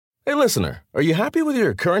Hey, listener, are you happy with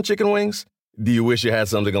your current chicken wings? Do you wish you had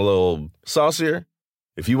something a little saucier?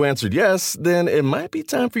 If you answered yes, then it might be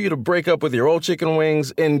time for you to break up with your old chicken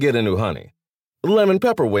wings and get a new honey. Lemon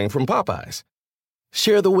pepper wing from Popeyes.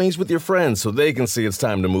 Share the wings with your friends so they can see it's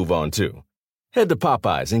time to move on, too. Head to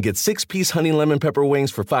Popeyes and get 6-piece honey lemon pepper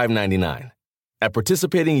wings for $5.99. At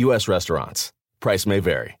participating U.S. restaurants. Price may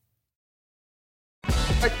vary.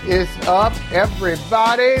 What is up,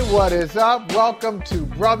 everybody? What is up? Welcome to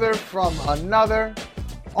Brother from Another.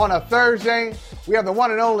 On a Thursday, we have the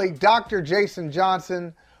one and only Dr. Jason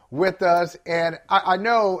Johnson with us. And I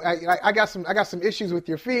know I got some issues with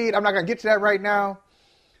your feed. I'm not going to get to that right now.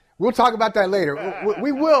 We'll talk about that later.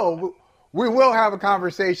 We will have a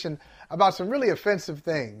conversation about some really offensive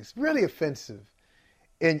things, really offensive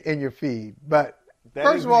in your feed. But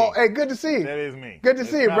first of all, hey, good to see you. That is me. Good to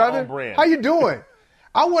see you, brother. How you doing?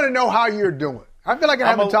 I want to know how you're doing. I feel like I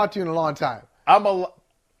haven't talked to you in a long time. I'm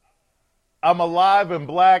alive and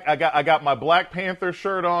black. I got my Black Panther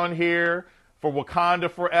shirt on here for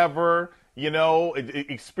Wakanda Forever. You know,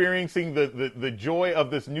 experiencing the joy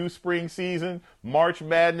of this new spring season, March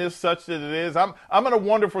Madness, such that it is. I'm in a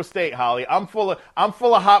wonderful state, Holly. I'm full of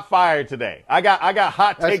hot fire today. I got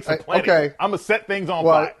hot takes aplenty. Okay. I'm gonna set things on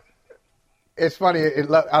fire. It's funny.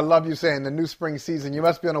 I love you saying the new spring season. You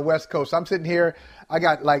must be on the West Coast. I'm sitting here. I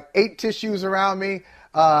got like 8 tissues around me.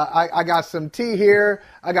 I got some tea here.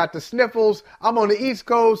 I got the sniffles. I'm on the East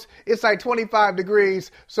Coast. It's like 25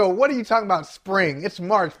 degrees. So what are you talking about spring? It's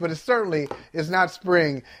March, but it certainly is not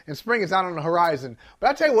spring. And spring is not on the horizon. But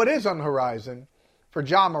I tell you what is on the horizon for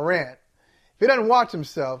Ja Morant. If he doesn't watch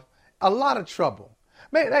himself, a lot of trouble.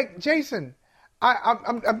 Man, like Jason,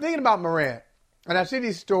 I'm thinking about Morant. And I see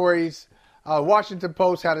these stories. Washington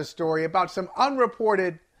Post had a story about some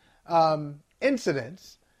unreported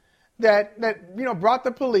incidents that brought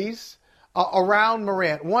the police around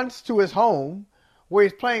Morant, once to his home, where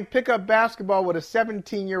he's playing pickup basketball with a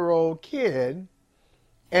 17-year-old kid,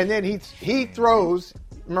 and then he throws.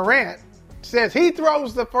 Morant says he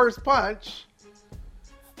throws the first punch,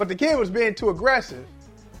 but the kid was being too aggressive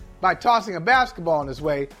by tossing a basketball in his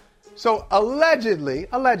way. So allegedly,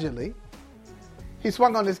 he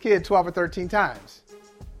swung on this kid 12 or 13 times.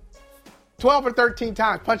 12 or 13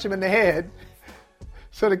 times, punch him in the head.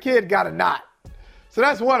 So the kid got a knot. So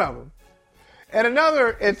that's one of them. And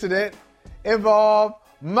another incident involved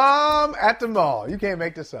mom at the mall. You can't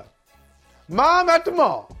make this up. Mom at the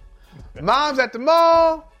mall. Mom's at the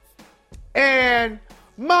mall, and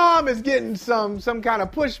mom is getting some kind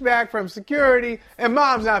of pushback from security, and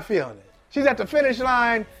mom's not feeling it. She's at the finish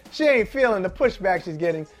line. She ain't feeling the pushback she's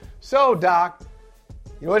getting. So, Doc,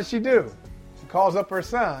 you know what does she do? She calls up her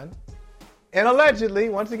son, and allegedly,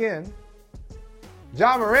 once again,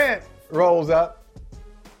 Ja Morant rolls up.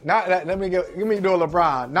 Let me do a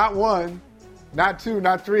LeBron. Not 1, not 2,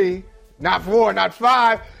 not 3, not 4, not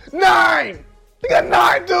 5, 9! He got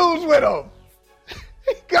 9 dudes with him.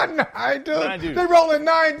 He got 9 dudes. 9 dudes. They rolling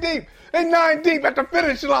 9 deep. They 9 deep at the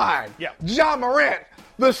finish line. Yeah. Ja Morant,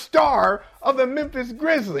 the star of the Memphis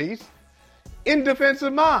Grizzlies, in defense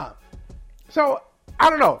of mom. So, I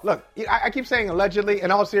don't know. Look, I keep saying allegedly. In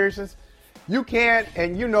all seriousness, you can't,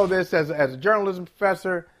 and you know this as a journalism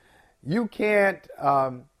professor, you can't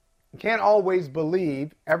always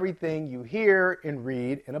believe everything you hear and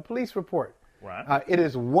read in a police report. Right. It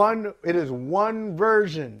is one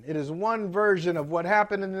version. It is one version of what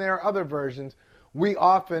happened, and there are other versions. We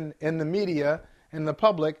often, in the media and the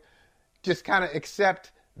public, just kind of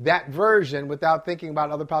accept that version without thinking about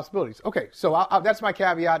other possibilities. Okay, so that's my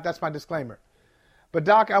caveat. That's my disclaimer. But,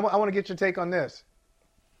 Doc, I want to get your take on this.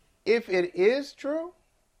 If it is true,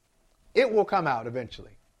 it will come out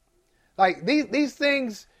eventually. Like, these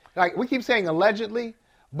things, like we keep saying allegedly,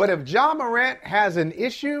 but if Ja Morant has an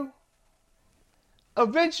issue,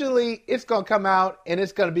 eventually it's going to come out, and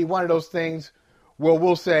it's going to be one of those things where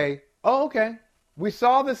we'll say, oh, okay, we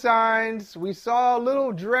saw the signs. We saw a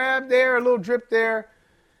little drab there, a little drip there.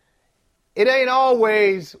 It ain't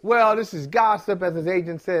always, well, this is gossip, as his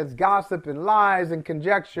agent says, gossip and lies and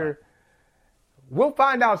conjecture. We'll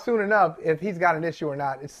find out soon enough if he's got an issue or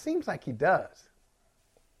not. It seems like he does.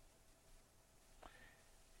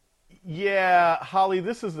 Yeah, Holly,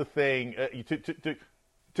 this is the thing.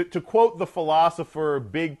 To quote the philosopher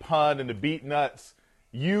Big Pun and the Beat Nuts,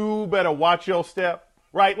 you better watch your step,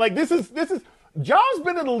 right? Like this is John's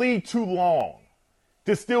been in the league too long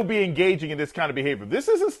to still be engaging in this kind of behavior. This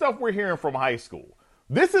isn't stuff we're hearing from high school.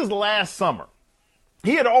 This is last summer.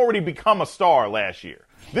 He had already become a star last year.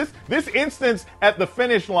 This instance at the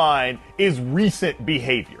finish line is recent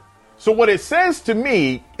behavior. So what it says to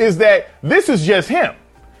me is that this is just him.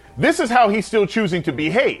 This is how he's still choosing to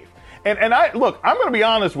behave. And I'm going to be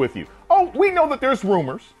honest with you. Oh, we know that there's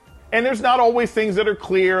rumors, and there's not always things that are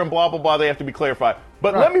clear and blah blah blah. They have to be clarified.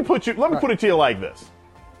 But let me put it to you like this: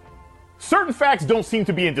 certain facts don't seem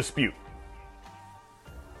to be in dispute.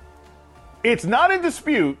 It's not in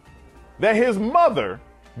dispute that his mother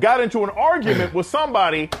got into an argument with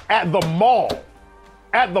somebody at the mall.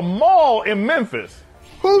 At the mall in Memphis.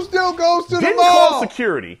 Who still goes to the mall? Didn't call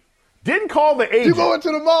security. Didn't call the agent. You going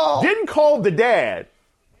to the mall? Didn't call the dad.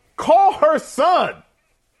 Call her son.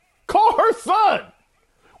 Call her son.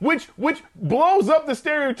 Which blows up the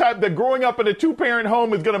stereotype that growing up in a two-parent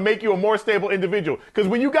home is going to make you a more stable individual. Because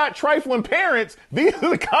when you got trifling parents, these are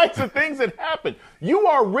the kinds of things that happen. You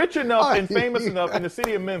are rich enough and famous enough in the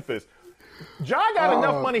city of Memphis. Ja got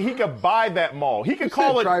enough money he could buy that mall. He could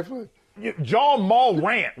call it trifling. Ja Mall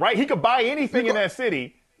Rant, right? He could buy anything in that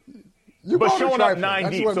city. But showing up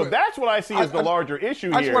 9 deep. So that's what I see as the larger issue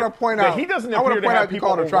here. I just want to point out that he doesn't appear to have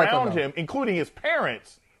people around him, including his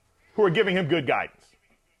parents, who are giving him good guidance.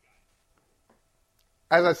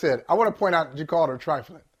 As I said, I want to point out that you called her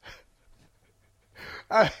trifling.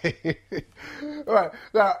 All right.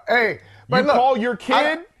 Now, hey. But you look, call your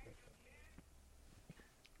kid?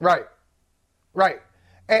 Right.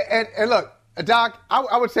 And look, Doc,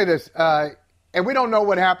 I would say this, and we don't know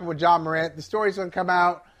what happened with Ja Morant. The story's going to come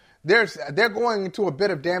out. They're going into a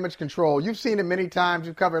bit of damage control. You've seen it many times.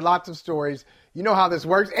 You've covered lots of stories. You know how this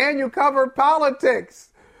works. And you cover politics.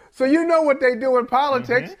 So you know what they do in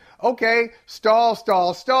politics. Mm-hmm. Okay, stall.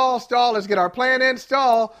 Let's get our plan in.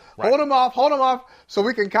 Stall. Right. Hold them off, so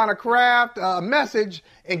we can kind of craft a message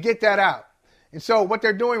and get that out. And so what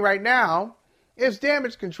they're doing right now is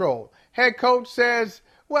damage control. Head coach says,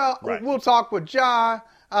 well, we'll talk with Ja.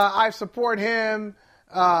 I support him.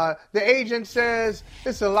 The agent says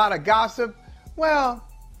it's a lot of gossip. Well,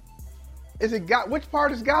 which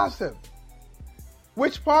part is gossip?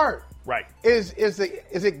 Which part? Right. Is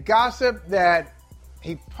it gossip that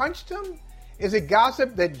he punched him? Is it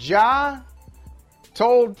gossip that Ja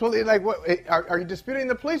told police? Like, what? Are you disputing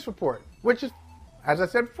the police report? Which is, as I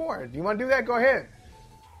said before, do you want to do that? Go ahead.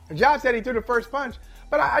 Ja said he threw the first punch,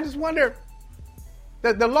 but I just wonder.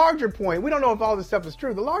 The larger point. We don't know if all this stuff is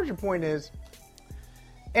true. The larger point is,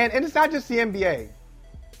 and it's not just the NBA.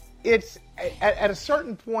 It's at a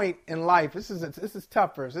certain point in life. This is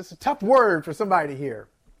tough for us. This is a tough word for somebody to hear.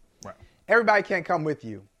 Right. Everybody can't come with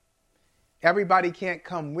you. Everybody can't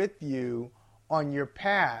come with you on your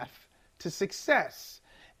path to success.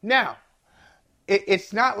 Now,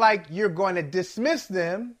 it's not like you're going to dismiss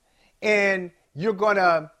them and you're going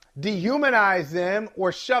to dehumanize them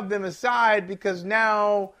or shove them aside because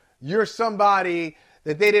now you're somebody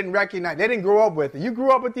that they didn't recognize. They didn't grow up with. You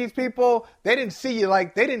grew up with these people. They didn't see you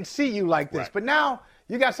like this. Right. But now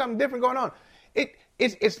you got something different going on.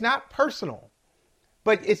 It's not personal,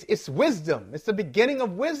 but it's wisdom. It's the beginning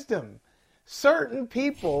of wisdom. Certain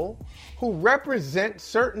people who represent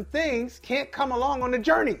certain things can't come along on the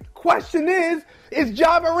journey. Question is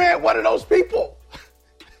Ja Morant one of those people?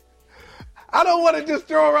 I don't want to just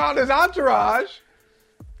throw around his entourage.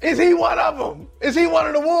 Is he one of them? Is he one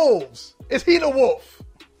of the wolves? Is he the wolf?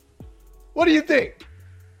 What do you think?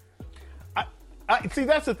 I see,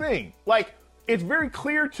 that's the thing. Like, it's very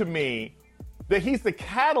clear to me that he's the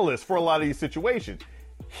catalyst for a lot of these situations.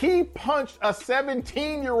 He punched a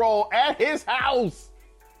 17-year-old at his house.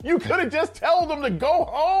 You could have just told him to go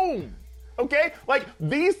home. Okay? Like,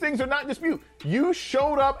 these things are not in dispute. You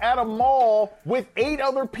showed up at a mall with 8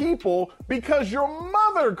 other people because your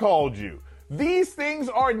mother called you. These things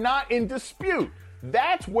are not in dispute.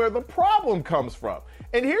 That's where the problem comes from.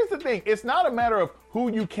 And here's the thing. It's not a matter of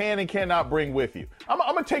who you can and cannot bring with you. I'm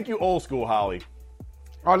going to take you old school, Holly.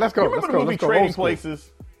 Oh, let's go. You remember the movie Trading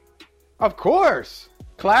Places? Of course.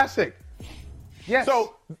 Classic. Yes.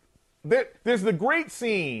 So there's the great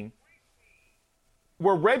scene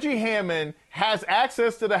where Reggie Hammond has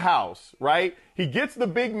access to the house, right? He gets the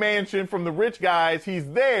big mansion from the rich guys.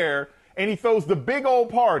 He's there, and he throws the big old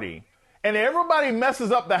party, and everybody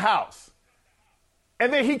messes up the house.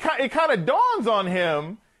 And then it kind of dawns on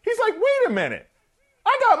him. He's like, wait a minute.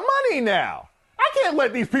 I got money now. I can't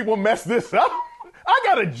let these people mess this up. I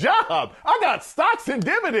got a job. I got stocks and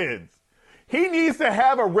dividends. He needs to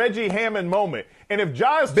have a Reggie Hammond moment. And if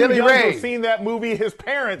Ja is too young to have seen that movie, his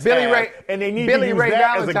parents have, and they need to use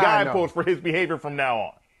that as a guidepost for his behavior from now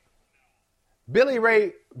on. Billy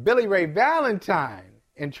Ray Valentine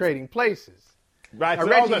in Trading Places. Right, now,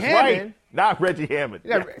 so Reggie that's Hammond, right. Not Reggie Hammond.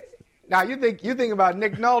 Yeah, now you think about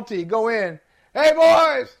Nick Nolte, go in, hey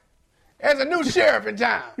boys, there's a new sheriff in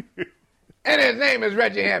town. And his name is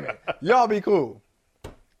Reggie Hammond. Y'all be cool.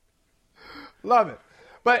 Love it.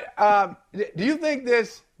 But do you think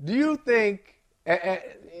this Do you think?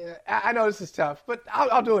 I know this is tough, but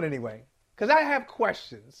I'll do it anyway because I have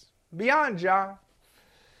questions beyond Ja.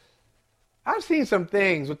 I've seen some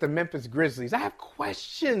things with the Memphis Grizzlies. I have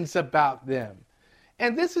questions about them,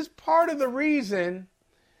 and this is part of the reason.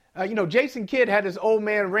 Jason Kidd had his old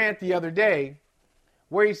man rant the other day,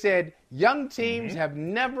 where he said young teams have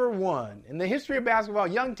never won in the history of basketball.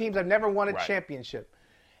 Young teams have never won a championship.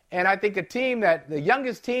 And I think the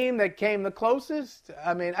youngest team that came the closest,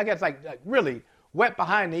 I guess like really wet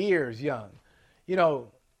behind the ears young.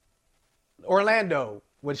 Orlando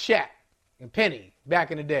with Shaq and Penny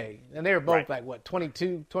back in the day. And they were both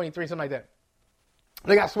 22, 23, something like that.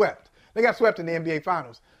 They got swept. They got swept in the NBA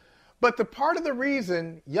Finals. But the part of the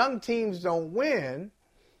reason young teams don't win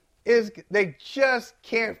is they just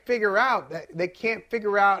can't figure out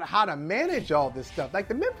how to manage all this stuff. Like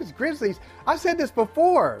the Memphis Grizzlies, I said this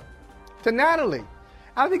before to Natalie.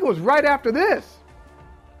 I think it was right after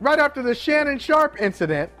the Shannon Sharpe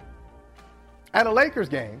incident at a Lakers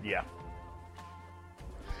game. Yeah.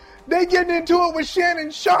 They getting into it with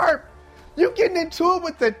Shannon Sharpe. You getting into it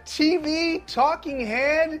with the TV talking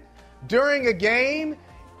head during a game.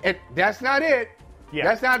 That's not it.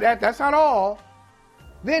 Yeah. That's not all.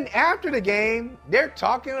 Then after the game, they're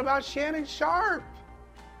talking about Shannon Sharpe.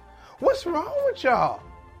 What's wrong with y'all?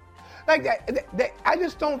 Like, I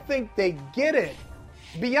just don't think they get it.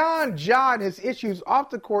 Beyond Ja and his issues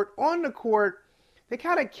off the court, on the court, they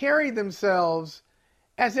kind of carry themselves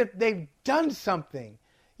as if they've done something.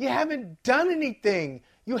 You haven't done anything.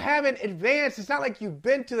 You haven't advanced. It's not like you've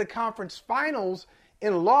been to the conference finals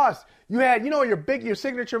and lost. You had, your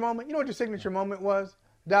signature moment. You know what your signature moment was,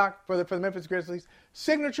 Doc, for the Memphis Grizzlies?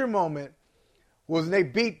 Signature moment was when they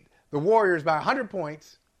beat the Warriors by 100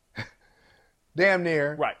 points, damn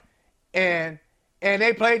near. Right. And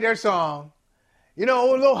they played their song, a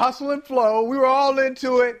little hustle and flow. We were all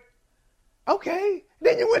into it. Okay.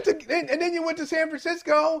 Then you went to San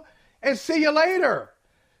Francisco and see you later.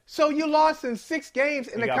 So you lost in 6 games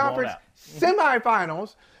in the conference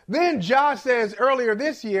semifinals. Then Ja says earlier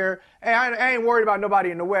this year, hey, I ain't worried about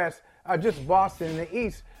nobody in the West, just Boston in the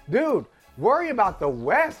East. Dude, worry about the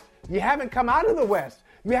West. You haven't come out of the West.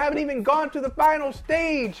 You haven't even gone to the final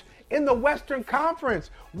stage in the Western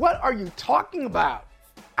Conference. What are you talking about?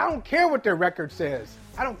 I don't care what their record says.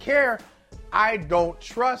 I don't care. I don't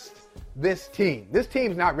trust this team. This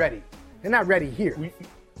team's not ready. They're not ready here.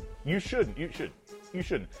 You shouldn't.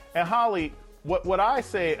 And Holly, what I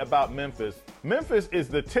say about Memphis is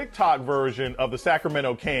the TikTok version of the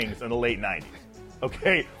Sacramento Kings in the late 90s.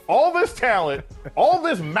 Okay? All this talent, all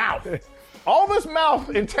this mouth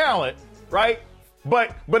and talent, right?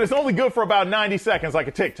 But it's only good for about 90 seconds like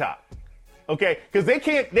a TikTok. Okay? Because they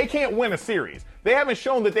can't win a series. They haven't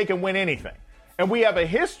shown that they can win anything. And we have a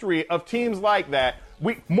history of teams like that.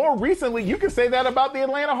 More recently, you can say that about the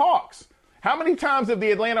Atlanta Hawks. How many times have the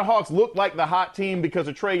Atlanta Hawks looked like the hot team because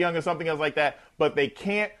of Trae Young or something else like that, but they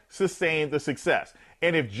can't sustain the success?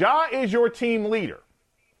 And if Ja is your team leader,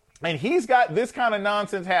 and he's got this kind of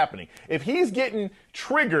nonsense happening, if he's getting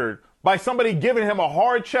triggered by somebody giving him a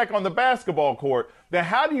hard check on the basketball court, then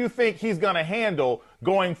how do you think he's going to handle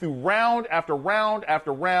going through round after round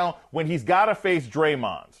after round when he's got to face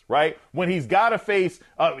Draymond's, right? When he's got to face,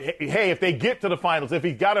 if they get to the finals, if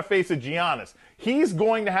he's got to face a Giannis, he's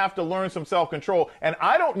going to have to learn some self-control. And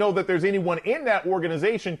I don't know that there's anyone in that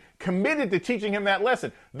organization committed to teaching him that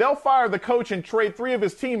lesson. They'll fire the coach and trade 3 of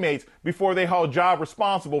his teammates before they hold Ja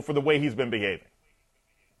responsible for the way he's been behaving.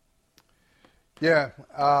 Yeah.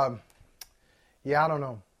 I don't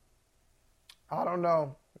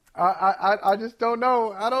know. I just don't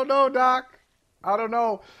know. I don't know, Doc. I don't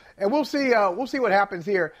know. And we'll see what happens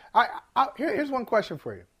here. Here's one question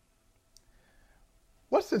for you.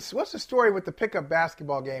 What's the story with the pickup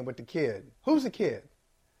basketball game with the kid? Who's the kid?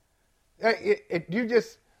 You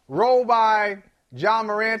just roll by John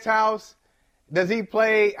Morant's house. Does he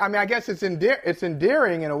play? I mean, I guess it's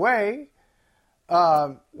endearing in a way.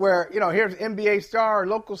 Where here's NBA star,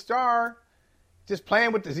 local star, just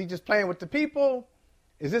playing with. Is he just playing with the people?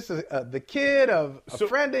 Is this the kid of a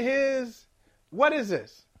friend of his? What is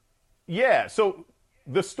this? Yeah. So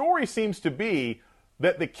the story seems to be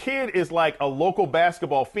that the kid is like a local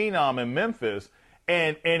basketball phenom in Memphis.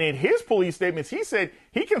 And in his police statements, he said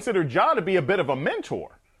he considered Ja to be a bit of a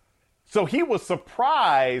mentor. So he was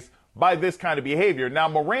surprised by this kind of behavior. Now,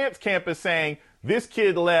 Morant's camp is saying this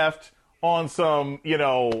kid left on some,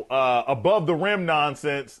 above the rim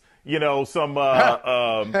nonsense, some,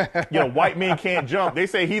 white men can't jump. They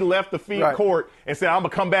say he left the feed court and said, I'm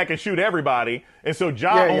going to come back and shoot everybody. And so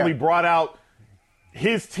Ja only brought out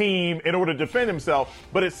his team in order to defend himself.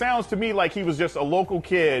 But it sounds to me like he was just a local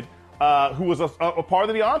kid who was a part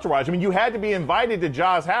of the entourage. I mean, you had to be invited to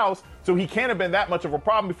Ja's house, so he can't have been that much of a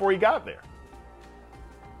problem before he got there.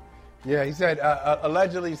 Yeah, he said,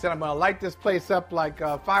 allegedly, he said, I'm going to light this place up like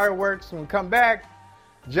fireworks when we come back.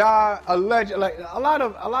 Ja alleged, like a lot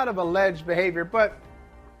of alleged behavior, but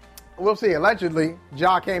we'll see. Allegedly,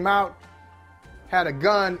 Ja came out, had a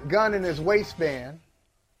gun in his waistband,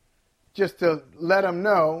 just to let him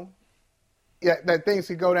know that things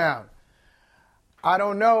could go down. I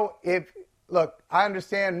don't know look, I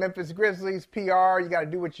understand Memphis Grizzlies, PR, you got to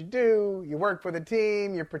do what you do. You work for the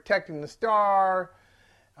team, you're protecting the star.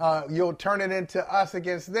 You'll turn it into us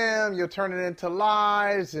against them. You'll turn it into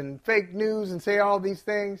lies and fake news and say all these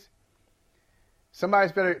things.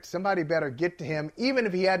 Somebody better get to him, even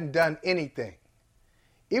if he hadn't done anything.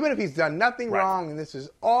 Even if he's done nothing wrong and this is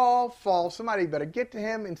all false, somebody better get to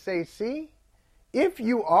him and say, see, if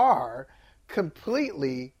you are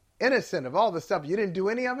completely innocent of all the stuff, you didn't do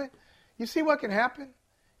any of it, you see what can happen?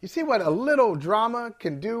 You see what a little drama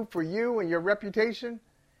can do for you and your reputation?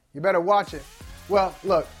 You better watch it. Well,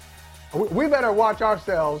 look, we better watch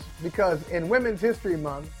ourselves because in Women's History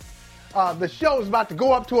Month, the show's about to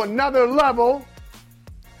go up to another level.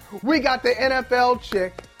 We got the NFL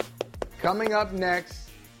chick coming up next.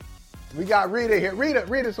 We got Rita here.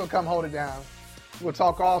 Rita's going to come hold it down. We'll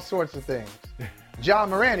talk all sorts of things. Ja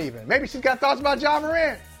Morant even. Maybe she's got thoughts about Ja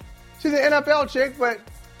Morant. She's an NFL chick, but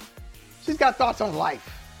she's got thoughts on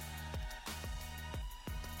life.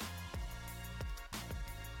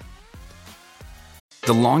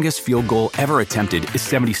 The longest field goal ever attempted is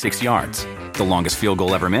 76 yards. The longest field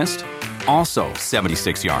goal ever missed? Also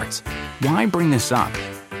 76 yards. Why bring this up?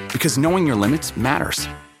 Because knowing your limits matters,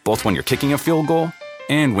 both when you're kicking a field goal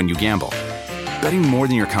and when you gamble. Betting more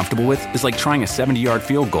than you're comfortable with is like trying a 70-yard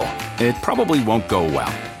field goal. It probably won't go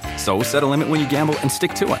well. So set a limit when you gamble and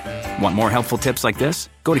stick to it. Want more helpful tips like this?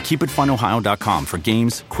 Go to keepitfunohio.com for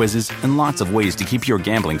games, quizzes, and lots of ways to keep your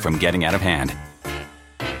gambling from getting out of hand.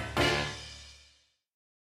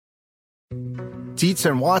 Dietz &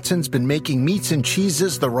 Watson's been making meats and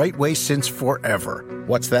cheeses the right way since forever.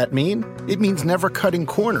 What's that mean? It means never cutting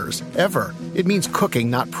corners, ever. It means cooking,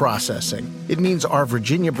 not processing. It means our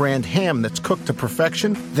Virginia brand ham that's cooked to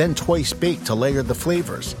perfection, then twice baked to layer the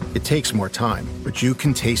flavors. It takes more time, but you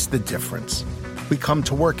can taste the difference. We come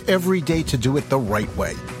to work every day to do it the right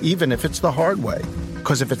way, even if it's the hard way.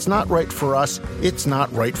 Because if it's not right for us, it's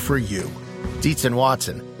not right for you. Dietz &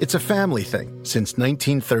 Watson, it's a family thing since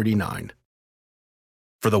 1939.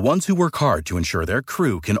 For the ones who work hard to ensure their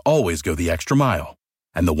crew can always go the extra mile,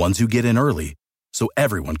 and the ones who get in early so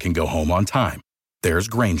everyone can go home on time, there's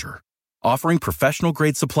Grainger, offering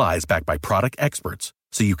professional-grade supplies backed by product experts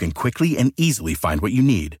so you can quickly and easily find what you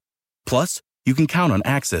need. Plus, you can count on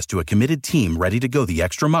access to a committed team ready to go the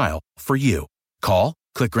extra mile for you. Call,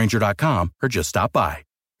 click Grainger.com, or just stop by.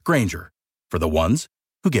 Grainger, for the ones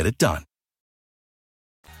who get it done.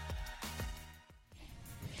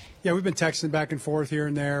 Yeah, we've been texting back and forth here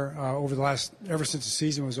and there ever since the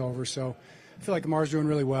season was over. So I feel like Lamar's doing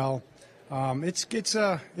really well. It's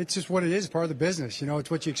just what it is, part of the business. You know,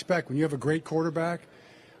 it's what you expect when you have a great quarterback,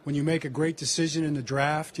 when you make a great decision in the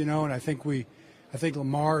draft. You know, and I think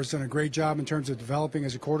Lamar has done a great job in terms of developing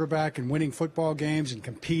as a quarterback and winning football games and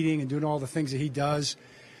competing and doing all the things that he does.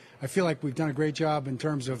 I feel like we've done a great job in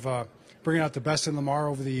terms of bringing out the best in Lamar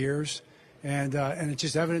over the years, and it's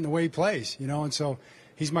just evident in the way he plays. You know, and so.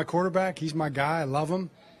 He's my quarterback. He's my guy. I love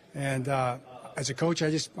him. And as a coach,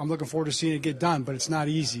 I'm looking forward to seeing it get done. But it's not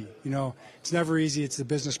easy. You know, it's never easy. It's the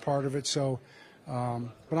business part of it. So,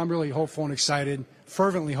 but I'm really hopeful and excited,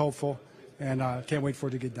 fervently hopeful, and can't wait for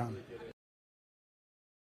it to get done.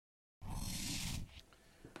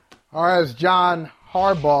 All right, it's John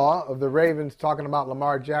Harbaugh of the Ravens talking about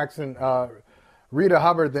Lamar Jackson. Rita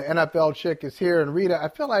Hubbard, the NFL chick, is here. And Rita, I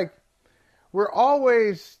feel like we're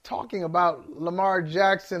always talking about Lamar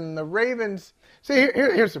Jackson, the Ravens. See,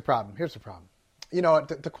 here's the problem. You know,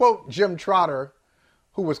 to quote Jim Trotter,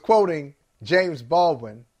 who was quoting James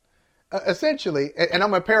Baldwin, essentially, and I'm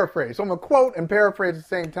going to paraphrase. So I'm going to quote and paraphrase at the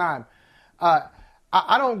same time.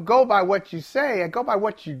 I don't go by what you say. I go by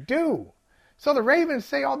what you do. So the Ravens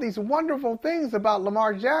say all these wonderful things about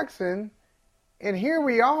Lamar Jackson, and here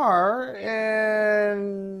we are,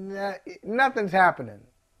 and nothing's happening.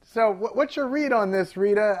 So what's your read on this,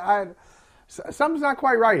 Rita? Something's not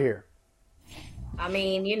quite right here. I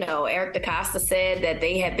mean, you know, Eric DeCosta said that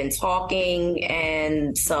they had been talking.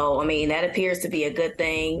 And so, I mean, that appears to be a good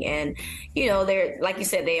thing. And, you know, they're, like you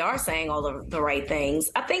said, they are saying all the right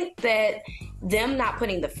things. I think that them not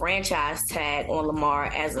putting the franchise tag on Lamar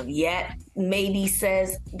as of yet maybe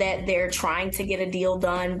says that they're trying to get a deal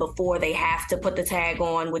done before they have to put the tag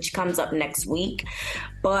on, which comes up next week.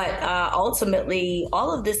 But ultimately,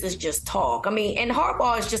 all of this is just talk. I mean, and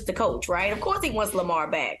Harbaugh is just the coach, right? Of course he wants Lamar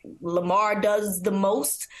back. Lamar does the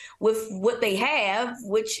most with what they have,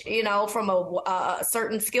 which, you know, from a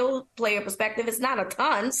certain skill player perspective, it's not a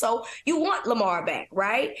ton. So you want Lamar back,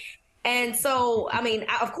 right? And so, I mean,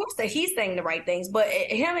 of course that he's saying the right things, but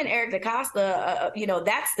him and Eric DeCosta, you know,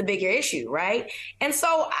 that's the bigger issue, right? And so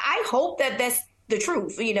I hope that that's the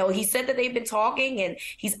truth. You know, he said that they've been talking and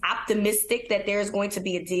he's optimistic that there's going to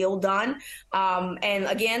be a deal done. And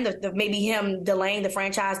again, maybe him delaying the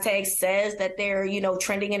franchise tag says that they're, you know,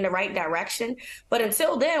 trending in the right direction. But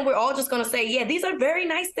until then, we're all just going to say, yeah, these are very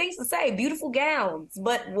nice things to say, beautiful gowns,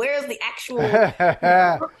 but where's the actual,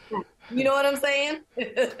 you know what I'm saying?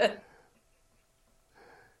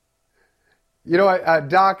 You know what,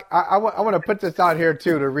 Doc, I want to put this out here,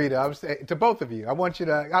 too, to Rita, to both of you. I was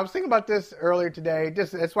thinking about this earlier today.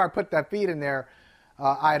 That's why I put that feed in there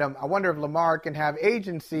item. I wonder if Lamar can have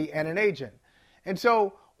agency and an agent. And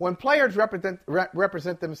so when players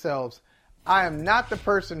represent themselves, I am not the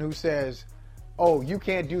person who says, oh, you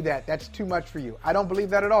can't do that. That's too much for you. I don't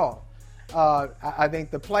believe that at all. I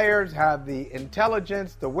think the players have the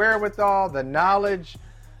intelligence, the wherewithal, the knowledge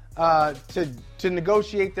to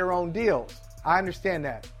negotiate their own deals. I understand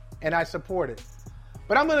that, and I support it.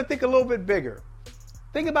 But I'm going to think a little bit bigger.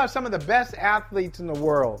 Think about some of the best athletes in the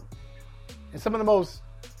world and some of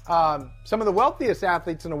the wealthiest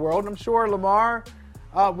athletes in the world. I'm sure Lamar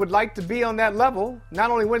would like to be on that level,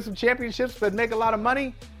 not only win some championships, but make a lot of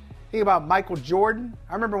money. Think about Michael Jordan.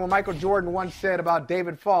 I remember when Michael Jordan once said about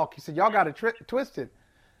David Falk, he said, y'all got it twisted.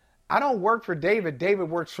 I don't work for David. David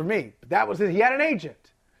works for me. But that was it. He had an agent.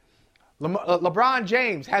 LeBron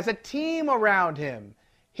James has a team around him.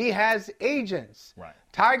 He has agents. Right.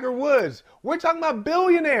 Tiger Woods. We're talking about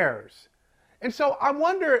billionaires. And so I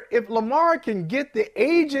wonder if Lamar can get the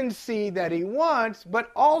agency that he wants,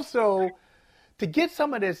 but also to get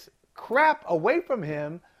some of this crap away from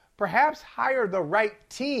him, perhaps hire the right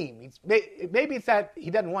team. Maybe it's that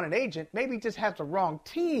he doesn't want an agent. Maybe he just has the wrong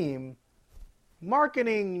team,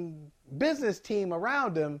 marketing, business team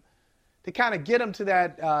around him, to kind of get him to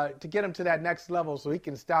that next level so he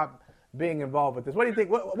can stop being involved with this. What do you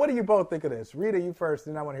think? What do you both think of this? Rita, you first,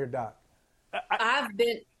 and I want to hear Doc. I've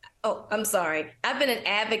been an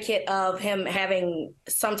advocate of him having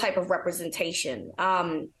some type of representation.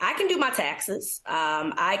 I can do my taxes.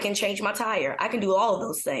 I can change my tire. I can do all of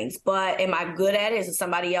those things. But am I good at it? Is it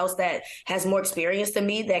somebody else that has more experience than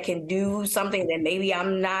me that can do something that maybe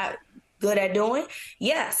I'm not good at doing?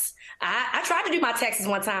 Yes. I tried to do my taxes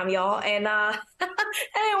one time, y'all, and it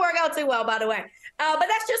didn't work out too well, by the way. But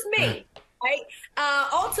that's just me, right?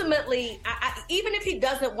 Ultimately, even if he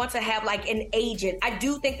doesn't want to have like an agent, I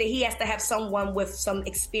do think that he has to have someone with some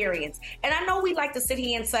experience. And I know we like to sit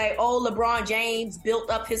here and say, oh, LeBron James built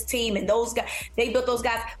up his team and those guys, they built those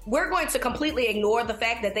guys. We're going to completely ignore the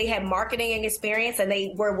fact that they had marketing and experience and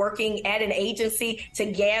they were working at an agency to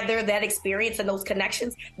gather that experience and those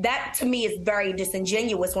connections. That to me is very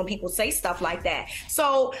disingenuous when people say stuff like that.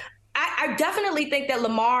 So I definitely think that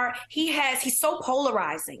Lamar, he's so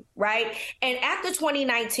polarizing, right? And after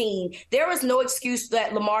 2019, there is no excuse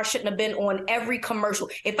that Lamar shouldn't have been on every commercial.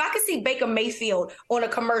 If I could see Baker Mayfield on a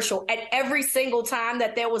commercial at every single time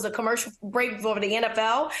that there was a commercial break for the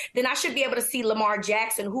NFL, then I should be able to see Lamar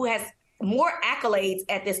Jackson, who has more accolades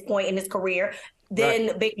at this point in his career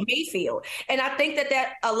than Baker Mayfield. And I think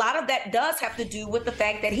that a lot of that does have to do with the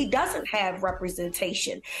fact that he doesn't have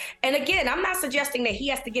representation. And again, I'm not suggesting that he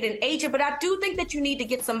has to get an agent, but I do think that you need to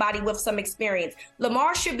get somebody with some experience.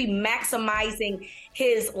 Lamar should be maximizing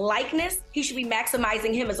his likeness. He should be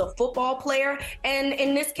maximizing him as a football player. And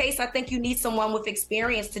in this case, I think you need someone with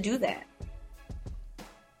experience to do that.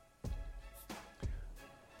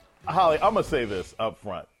 Holly, I'm going to say this up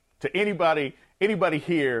front to anybody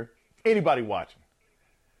here, anybody watching.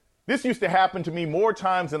 This used to happen to me more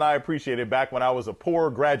times than I appreciated back when I was a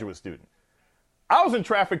poor graduate student. I was in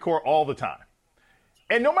traffic court all the time.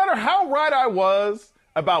 And no matter how right I was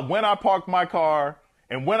about when I parked my car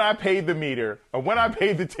and when I paid the meter or when I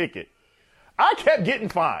paid the ticket, I kept getting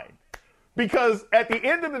fined. Because at the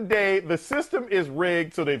end of the day, the system is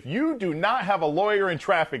rigged so that if you do not have a lawyer in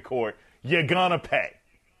traffic court, you're gonna pay.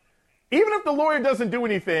 Even if the lawyer doesn't do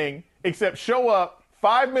anything except show up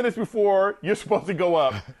 5 minutes before you're supposed to go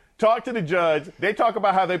up, talk to the judge, they talk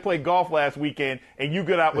about how they played golf last weekend, and you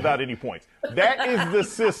get out without any points. That is the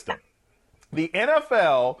system. The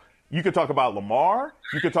NFL You could talk about Lamar.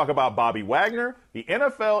 You could talk about Bobby Wagner. The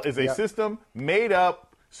NFL is a system made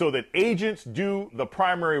up so that agents do the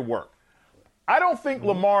primary work. I don't think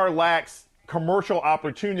Lamar lacks commercial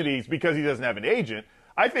opportunities because he doesn't have an agent.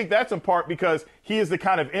 I think that's in part because he is the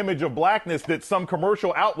kind of image of blackness that some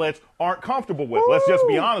commercial outlets aren't comfortable with. Let's just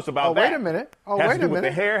be honest about that. Wait a minute. Has to do with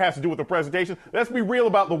the hair, has to do with the presentation. Let's be real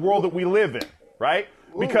about the world that we live in, right?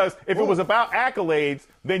 Because if it was about accolades,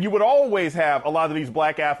 then you would always have a lot of these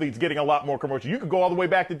black athletes getting a lot more commercial. You could go all the way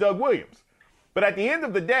back to Doug Williams. But at the end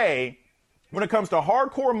of the day, when it comes to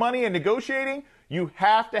hardcore money and negotiating, you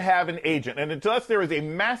have to have an agent. And unless there is a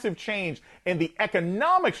massive change in the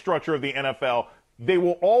economic structure of the NFL, they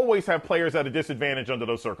will always have players at a disadvantage under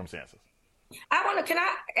those circumstances. Can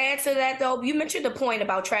I add to that, though? You mentioned the point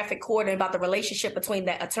about traffic court and about the relationship between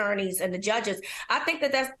the attorneys and the judges. I think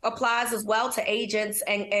that applies as well to agents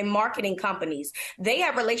and marketing companies. They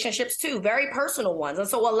have relationships, too, very personal ones. And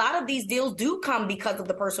so a lot of these deals do come because of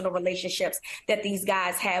the personal relationships that these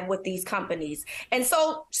guys have with these companies. And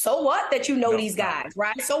so what that these guys,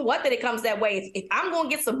 right? So what that it comes that way? If I'm going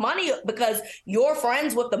to get some money because you're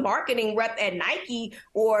friends with the marketing rep at Nike,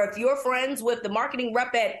 or if you're friends with the marketing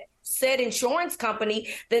rep at said insurance company,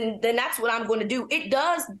 then that's what I'm going to do. It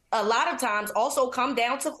does a lot of times also come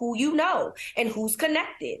down to who you know and who's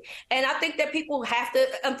connected. And I think that people have to,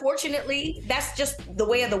 unfortunately, that's just the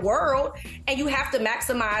way of the world. And you have to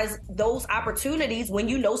maximize those opportunities when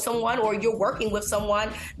you know someone or you're working with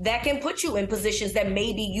someone that can put you in positions that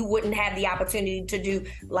maybe you wouldn't have the opportunity to do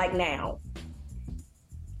like now.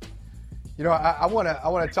 You know, I want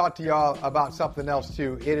to talk to y'all about something else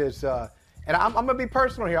too. It is, and I'm going to be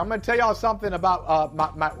personal here. I'm going to tell y'all something about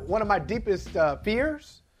one of my deepest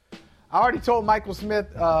fears. I already told Michael Smith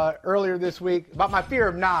earlier this week about my fear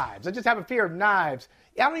of knives. I just have a fear of knives.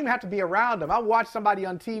 I don't even have to be around them. I watch somebody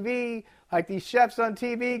on TV, like these chefs on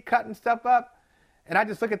TV, cutting stuff up, and I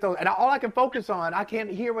just look at those. And all I can focus on, I can't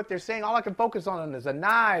hear what they're saying. All I can focus on is the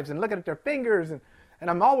knives and looking at their fingers, and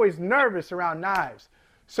I'm always nervous around knives.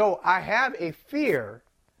 So I have a fear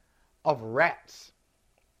of rats.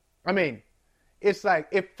 I mean, it's like,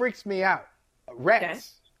 it freaks me out. Rats. Okay.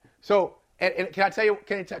 So, and can I tell you?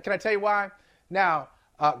 Can I tell you why? Now,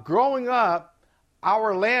 growing up,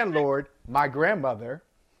 our landlord, my grandmother,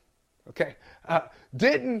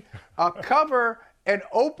 didn't cover an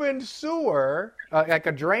open sewer, like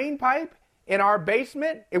a drain pipe, in our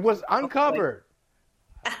basement. It was uncovered.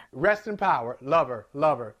 Rest in power. Love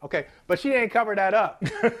her. Okay, but she didn't cover that up.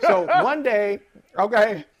 So one day, I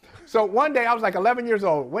was like 11 years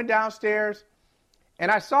old. Went downstairs. And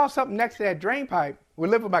I saw something next to that drain pipe. We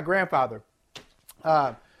lived with my grandfather.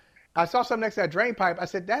 I saw something next to that drain pipe. I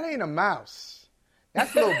said, that ain't a mouse.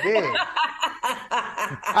 That's a little big.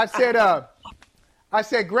 I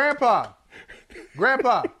said, Grandpa,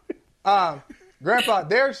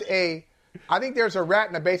 I think there's a rat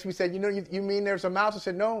in the basement. He said, you mean there's a mouse? I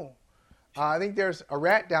said, no. I think there's a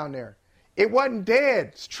rat down there. It wasn't dead.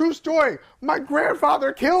 It's a true story. My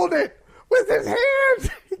grandfather killed it with his hands.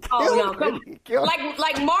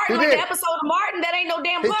 Like Martin, like the episode of Martin, that ain't no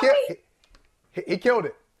damn puppy. He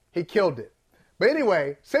killed it. But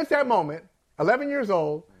anyway, since that moment, 11 years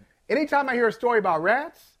old, anytime I hear a story about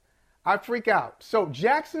rats, I freak out. So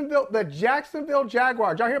the Jacksonville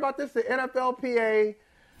Jaguars, y'all hear about this? The NFLPA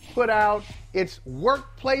put out its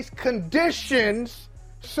workplace conditions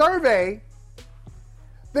survey.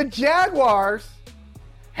 The Jaguars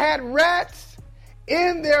had rats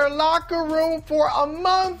in their locker room for a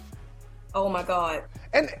month. Oh my God.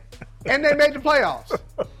 And they made the playoffs.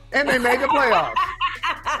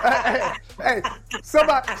 Hey,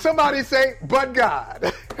 somebody say, but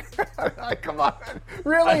God. Come on.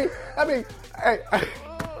 Really? I mean, hey.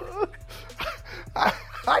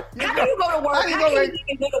 How do you go to work? How can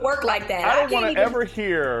you go to work like that? I don't want to ever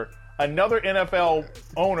hear another NFL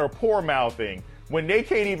owner poor mouthing when they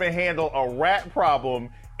can't even handle a rat problem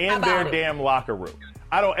in their damn locker room.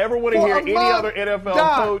 I don't ever want to hear any other NFL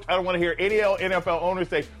coach. I don't want to hear any NFL owner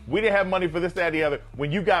say, we didn't have money for this, that, and the other.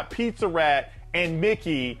 When you got Pizza Rat and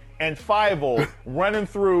Mickey and Fievel running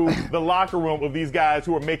through the locker room of these guys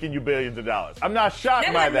who are making you billions of dollars. I'm not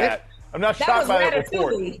shocked by that. I'm not shocked by that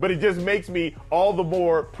report, but it just makes me all the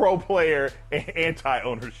more pro-player and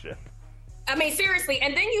anti-ownership. I mean, seriously.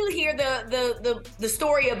 And then you hear the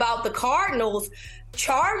story about the Cardinals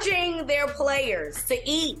charging their players to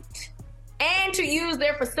eat and to use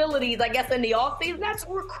their facilities, I guess, in the offseason. That's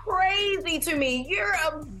crazy to me. You're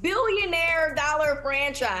a billionaire dollar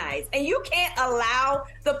franchise, and you can't allow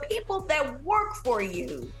the people that work for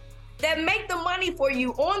you, that make the money for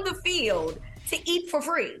you on the field, to eat for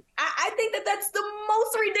free. I think that that's the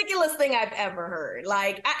most ridiculous thing I've ever heard.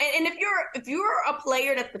 Like, and if you're a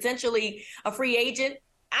player that's potentially a free agent,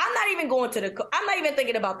 I'm not even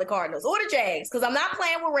thinking about the Cardinals or the Jags because I'm not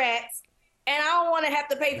playing with rats and I don't want to have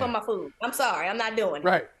to pay for my food. I'm sorry, I'm not doing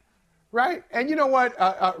it. Right. And you know what,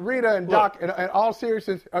 Rita and Doc, in all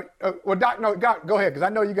seriousness, Doc, go ahead because I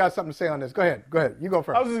know you got something to say on this. Go ahead. You go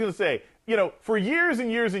first. I was just going to say, for years and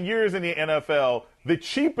years and years in the NFL, the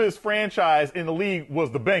cheapest franchise in the league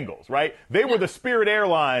was the Bengals, right? They were the Spirit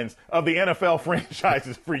Airlines of the NFL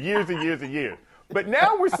franchises for years and years and years. But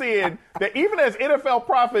now we're seeing that even as NFL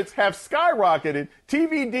profits have skyrocketed,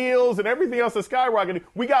 TV deals and everything else has skyrocketed,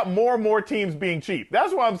 we got more and more teams being cheap.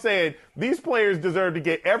 That's why I'm saying these players deserve to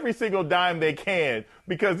get every single dime they can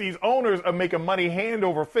because these owners are making money hand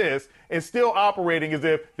over fist and still operating as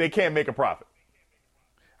if they can't make a profit.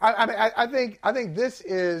 I think this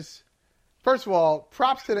is, first of all,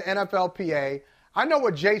 props to the NFLPA. I know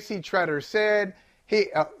what J.C. Tretter said.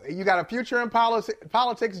 You got a future in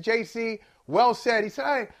politics, J.C. Well said. He said,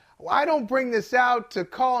 hey, I don't bring this out to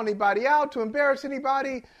call anybody out, to embarrass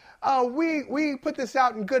anybody. We put this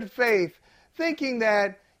out in good faith, thinking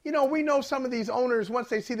that, we know some of these owners, once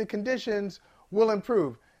they see the conditions, will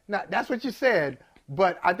improve. Now, that's what you said,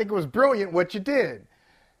 but I think it was brilliant what you did.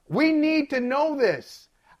 We need to know this.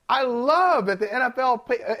 I love that the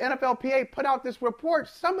NFLPA put out this report.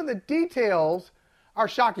 Some of the details are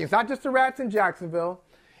shocking. It's not just the rats in Jacksonville.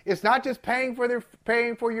 It's not just paying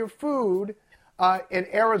for your food in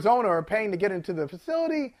Arizona or paying to get into the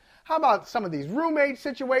facility. How about some of these roommate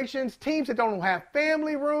situations, teams that don't have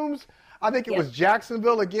family rooms? I think it was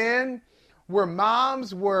Jacksonville again, where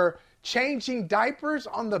moms were changing diapers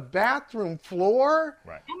on the bathroom floor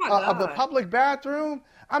of the public bathroom.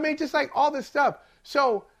 I mean, just like all this stuff.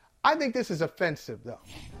 So I think this is offensive, though.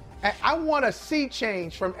 And I want to see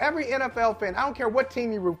change from every NFL fan. I don't care what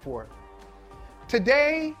team you root for.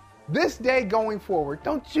 Today, this day going forward,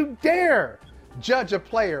 don't you dare judge a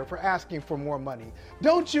player for asking for more money.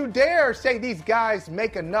 Don't you dare say these guys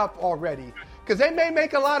make enough already. Because they may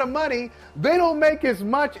make a lot of money. They don't make as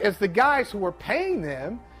much as the guys who are paying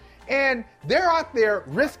them. And they're out there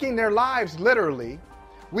risking their lives, literally.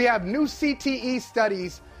 We have new CTE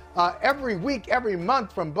studies every week, every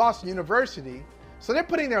month from Boston University. So they're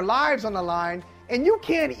putting their lives on the line. And you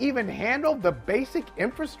can't even handle the basic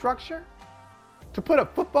infrastructure to put a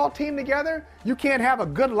football team together. You can't have a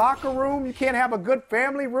good locker room. You can't have a good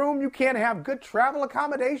family room. You can't have good travel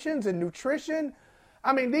accommodations and nutrition.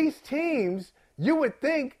 I mean, these teams, you would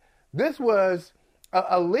think this was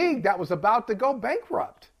a league that was about to go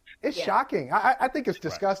bankrupt. It's shocking. I think it's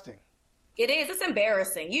disgusting. It is. It's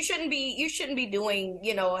embarrassing. You shouldn't be doing,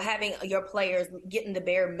 having your players getting the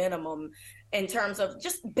bare minimum in terms of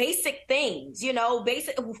just basic things,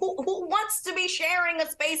 basic. Who wants to be sharing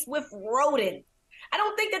a space with rodents? I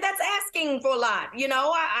don't think that that's asking for a lot.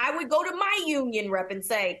 I would go to my union rep and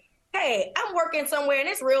say, hey, I'm working somewhere and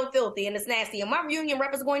it's real filthy and it's nasty and my union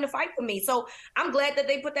rep is going to fight for me. So I'm glad that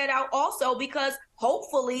they put that out also because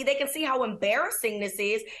hopefully they can see how embarrassing this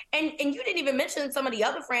is. And you didn't even mention some of the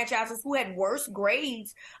other franchises who had worse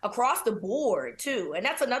grades across the board too. And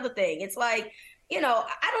that's another thing. It's like,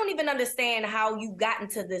 I don't even understand how you've gotten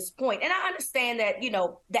to this point. And I understand that,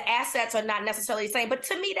 the assets are not necessarily the same, but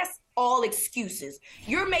to me, that's all excuses.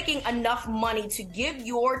 You're making enough money to give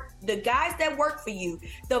the guys that work for you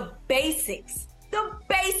the basics. The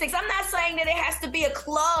basics. I'm not saying that it has to be a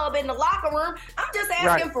club in the locker room. I'm just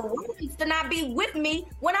asking for roommates to not be with me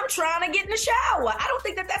when I'm trying to get in the shower. I don't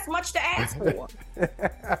think that that's much to ask for.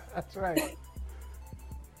 That's right.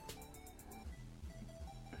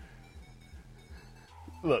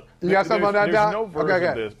 Look, you got something on that, there's no version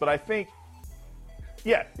of this, but I think,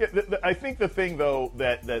 I think the thing, though,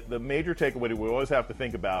 that the major takeaway that we always have to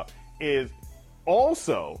think about is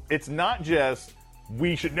also, it's not just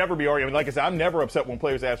we should never be arguing. I mean, like I said, I'm never upset when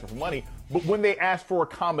players ask for money, but when they ask for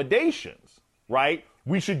accommodations, right,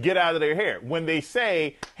 we should get out of their hair. When they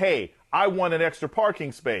say, hey, I want an extra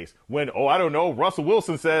parking space. When, I don't know, Russell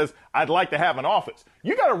Wilson says, I'd like to have an office.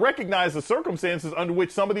 You got to recognize the circumstances under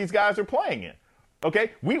which some of these guys are playing in.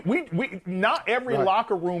 Okay, we not every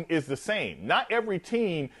locker room is the same. Not every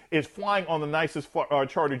team is flying on the nicest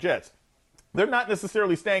charter jets. They're not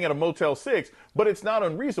necessarily staying at a Motel 6, but it's not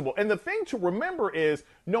unreasonable. And the thing to remember is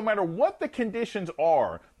no matter what the conditions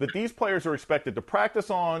are that these players are expected to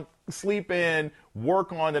practice on, sleep in,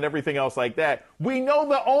 work on, and everything else like that, we know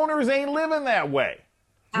the owners ain't living that way.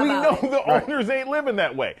 We know the owners ain't living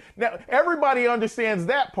that way. Now, everybody understands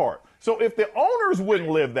that part. So if the owners wouldn't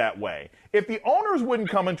live that way, if the owners wouldn't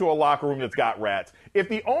come into a locker room that's got rats, if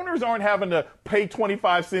the owners aren't having to pay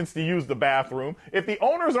 25 cents to use the bathroom, if the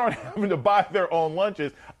owners aren't having to buy their own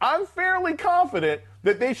lunches, I'm fairly confident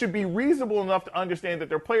that they should be reasonable enough to understand that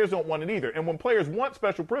their players don't want it either. And when players want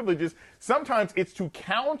special privileges, sometimes it's to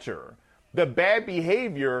counter the bad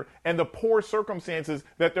behavior and the poor circumstances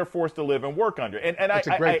that they're forced to live and work under. And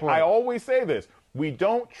I always say this. We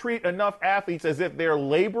don't treat enough athletes as if they're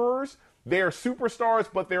laborers. They're superstars,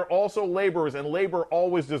 but they're also laborers, and labor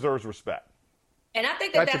always deserves respect. And I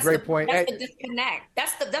think that's a great point. That's the disconnect.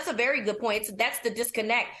 That's a very good point. That's the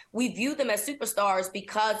disconnect. We view them as superstars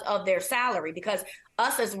because of their salary, because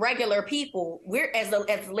us as regular people, we're as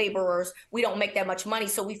laborers, we don't make that much money,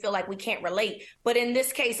 so we feel like we can't relate. But in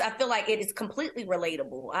this case, I feel like it is completely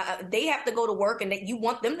relatable. They have to go to work, and you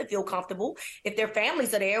want them to feel comfortable. If their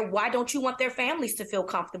families are there, why don't you want their families to feel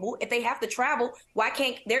comfortable? If they have to travel, why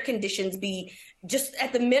can't their conditions be just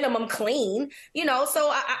at the minimum clean? So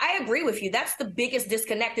I agree with you. That's the biggest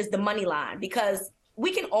disconnect, is the money line, because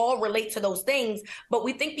we can all relate to those things, but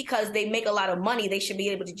we think because they make a lot of money, they should be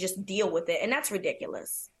able to just deal with it. And that's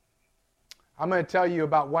ridiculous. I'm going to tell you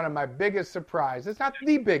about one of my biggest surprises. It's not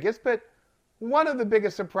the biggest, but one of the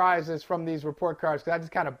biggest surprises from these report cards, because I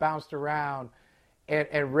just kind of bounced around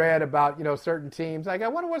and read about, certain teams. Like, I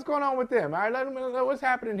wonder what's going on with them. All right, let them know what's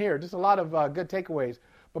happening here. Just a lot of good takeaways.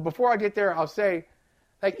 But before I get there, I'll say,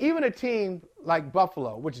 like, even a team like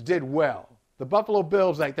Buffalo, which did well, the Buffalo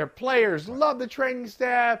Bills, like, their players love the training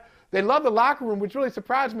staff. They love the locker room, which really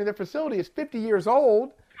surprised me. Their facility is 50 years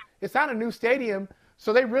old. It's not a new stadium.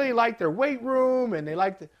 So they really like their weight room, and they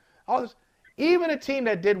like all this. Even a team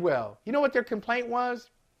that did well, you know what their complaint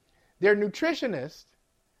was? Their nutritionist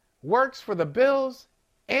works for the Bills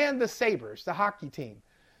and the Sabres, the hockey team.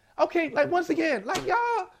 Okay, like, once again, like,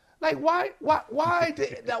 y'all, like, why do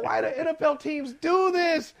the NFL teams do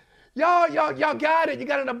this? Y'all got it. You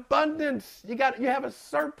got an abundance. You have a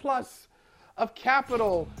surplus of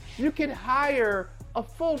capital. You can hire a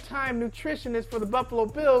full-time nutritionist for the Buffalo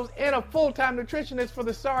Bills and a full-time nutritionist for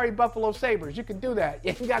the sorry Buffalo Sabres. You can do that.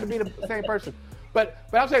 You got to be the same person. But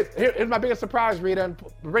I'll say, here's my biggest surprise, Rita, and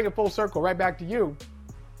bring it full circle right back to you.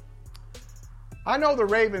 I know the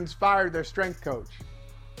Ravens fired their strength coach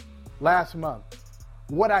last month.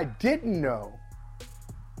 What I didn't know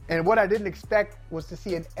and what I didn't expect was to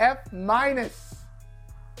see an F-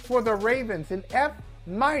 for the Ravens, an F-.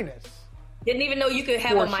 Didn't even know you could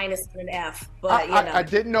have a minus and an F. But I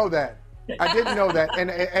didn't know that.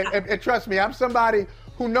 And trust me, I'm somebody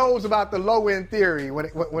who knows about the low-end theory when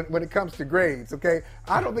it comes to grades, okay?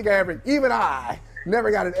 I don't think I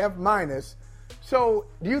never got an F-. So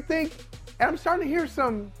do you think, and I'm starting to hear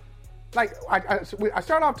some, like, I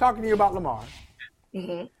started off talking to you about Lamar.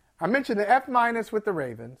 Mm-hmm. I mentioned the F- with the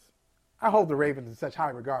Ravens. I hold the Ravens in such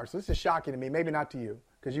high regard, so this is shocking to me, maybe not to you,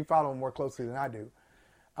 because you follow them more closely than I do.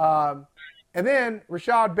 And then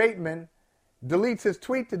Rashad Bateman deletes his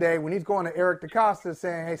tweet today when he's going to Eric DeCosta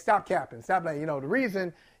saying, hey, stop capping. Stop letting, the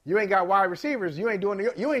reason you ain't got wide receivers, you ain't doing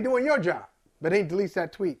your job. But he deletes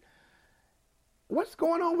that tweet. What's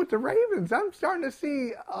going on with the Ravens? I'm starting to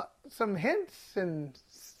see some hints and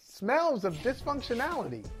smells of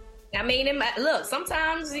dysfunctionality. I mean, look,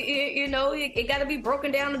 sometimes, it got to be broken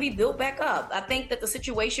down to be built back up. I think that the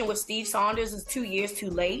situation with Steve Saunders is 2 years too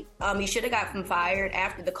late. He should have gotten fired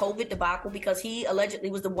after the COVID debacle, because he allegedly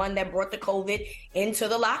was the one that brought the COVID into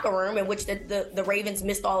the locker room, in which the Ravens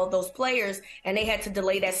missed all of those players, and they had to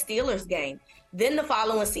delay that Steelers game. Then the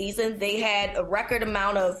following season, they had a record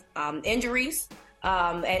amount of injuries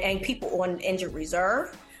and people on injured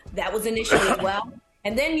reserve. That was an issue as well.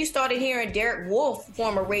 And then you started hearing Derek Wolfe,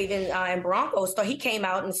 former Raven and Broncos, so he came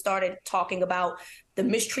out and started talking about the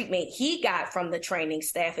mistreatment he got from the training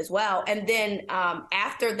staff as well. And then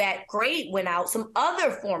after that grade went out, some other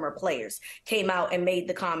former players came out and made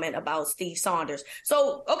the comment about Steve Saunders.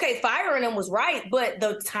 So, okay, firing him was right, but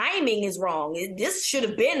the timing is wrong. This should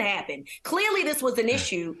have been happened. Clearly, this was an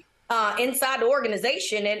issue inside the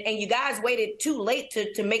organization, and you guys waited too late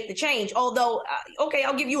to make the change. Although, okay,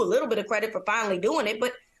 I'll give you a little bit of credit for finally doing it,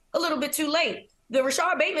 but a little bit too late. The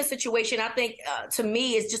Rashad Bateman situation, I think, to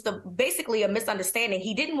me, is just basically a misunderstanding.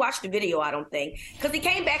 He didn't watch the video, I don't think, because he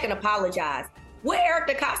came back and apologized. What Eric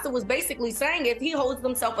DeCosta was basically saying is he holds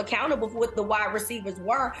himself accountable for what the wide receivers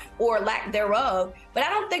were or lack thereof. But I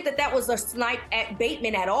don't think that was a snipe at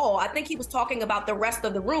Bateman at all. I think he was talking about the rest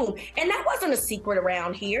of the room. And that wasn't a secret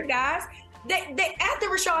around here, guys. After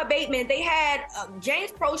Rashad Bateman, they had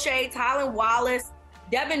James Prochet, Tylan Wallace,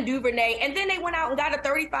 Devin Duvernay, and then they went out and got a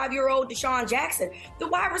 35-year-old Deshaun Jackson. The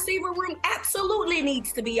wide receiver room absolutely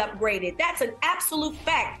needs to be upgraded. That's an absolute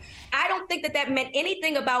fact. I don't think that meant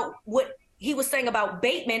anything about what he was saying about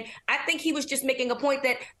Bateman. I think he was just making a point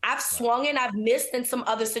that I've swung and I've missed in some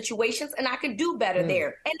other situations, and I could do better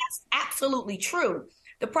there. And that's absolutely true.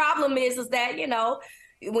 The problem is that,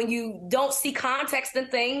 when you don't see context in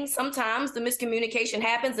things, sometimes the miscommunication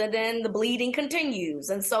happens and then the bleeding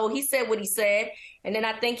continues. And so he said what he said. And then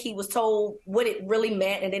I think he was told what it really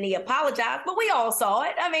meant. And then he apologized. But we all saw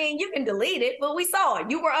it. I mean, you can delete it, but we saw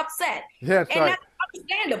it. You were upset. Yeah, and that's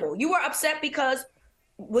understandable. You were upset because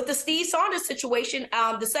with the Steve Saunders situation,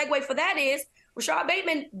 the segue for that is Rashad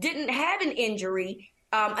Bateman didn't have an injury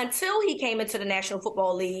until he came into the National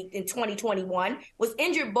Football League in 2021, was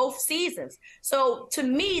injured both seasons. So to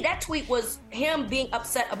me, that tweet was him being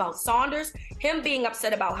upset about Saunders, him being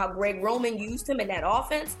upset about how Greg Roman used him in that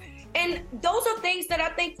offense. And those are things that I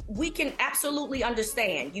think we can absolutely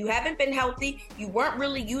understand. You haven't been healthy. You weren't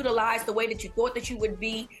really utilized the way that you thought that you would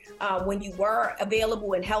be when you were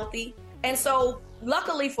available and healthy. And so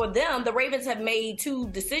luckily for them, the Ravens have made two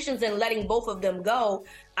decisions in letting both of them go.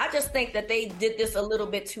 I just think that they did this a little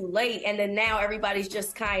bit too late. And then now everybody's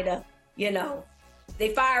just kind of,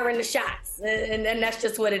 they firing the shots. And that's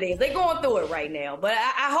just what it is. They're going through it right now. But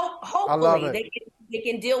I hopefully they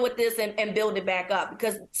can deal with this and build it back up,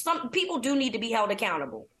 because some people do need to be held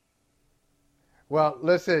accountable. Well,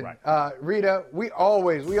 listen, Rita, we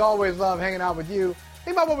always love hanging out with you.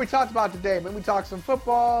 Think about what we talked about today, man. We talked some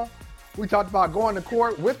football. We talked about going to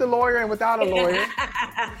court with a lawyer and without a lawyer.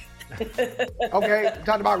 Okay, we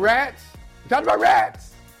talked about rats. We talked about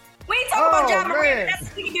rats. We ain't talking about John Moran.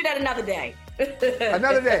 We can do that another day.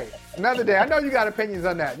 Another day. I know you got opinions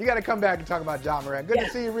on that. You got to come back and talk about John Moran. Good to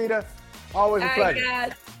see you, Rita. Always a pleasure.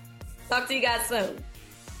 Guys. Talk to you guys soon.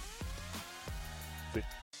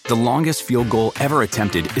 The longest field goal ever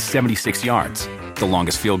attempted is 76 yards. The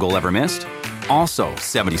longest field goal ever missed? Also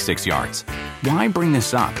 76 yards. Why bring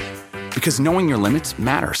this up? Because knowing your limits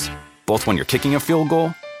matters, both when you're kicking a field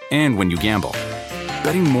goal and when you gamble.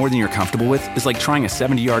 Betting more than you're comfortable with is like trying a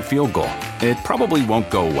 70-yard field goal. It probably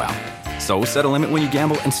won't go well. So set a limit when you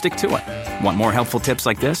gamble and stick to it. Want more helpful tips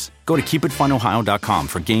like this? Go to keepitfunohio.com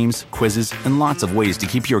for games, quizzes, and lots of ways to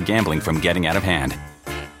keep your gambling from getting out of hand.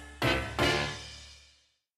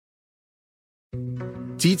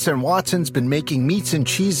 Dietz and Watson's been making meats and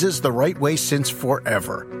cheeses the right way since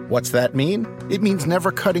forever. What's that mean? It means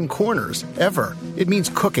never cutting corners, ever. It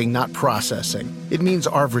means cooking, not processing. It means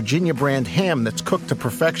our Virginia brand ham that's cooked to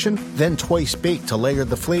perfection, then twice baked to layer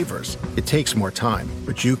the flavors. It takes more time,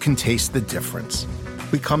 but you can taste the difference.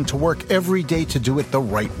 We come to work every day to do it the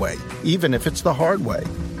right way, even if it's the hard way.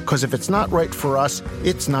 Because if it's not right for us,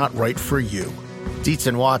 it's not right for you. Dietz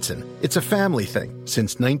and Watson, it's a family thing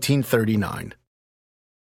since 1939.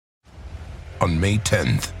 On May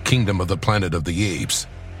 10th, Kingdom of the Planet of the Apes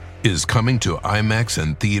is coming to IMAX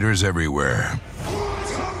and theaters everywhere.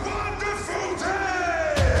 What a wonderful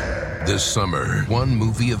day! This summer, one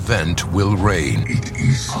movie event will reign. It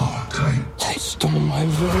is our time. They stole my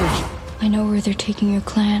village. I know where they're taking your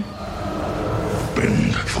clan.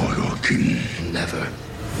 Bend for your king. Never.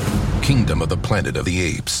 Kingdom of the Planet of the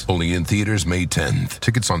Apes. Only in theaters May 10th.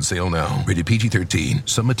 Tickets on sale now. Rated PG-13.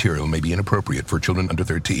 Some material may be inappropriate for children under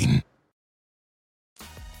 13.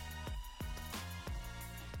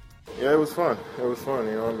 Yeah, it was fun.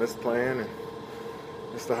 I missed playing, and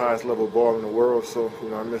it's the highest level of ball in the world. So,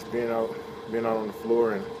 I miss being out on the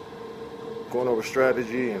floor and going over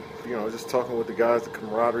strategy and, just talking with the guys, the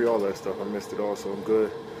camaraderie, all that stuff. I missed it all, so I'm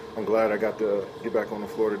good. I'm glad I got to get back on the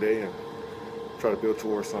floor today and try to build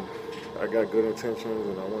towards something. I got good intentions,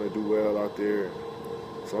 and I want to do well out there.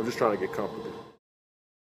 So I'm just trying to get comfortable.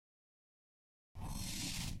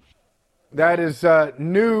 That is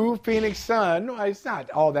new Phoenix Sun. Well, it's not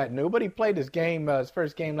all that new, but he played his game, his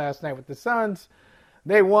first game last night with the Suns.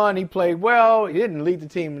 They won. He played well. He didn't lead the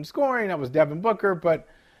team in scoring. That was Devin Booker. But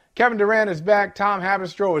Kevin Durant is back. Tom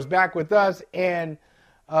Haberstroh is back with us. And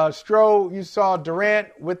Stroh, you saw Durant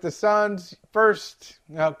with the Suns. First,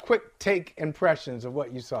 quick take impressions of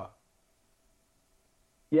what you saw.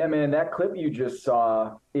 Yeah, man, that clip you just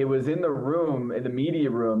saw, it was in the room, in the media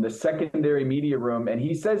room, the secondary media room, and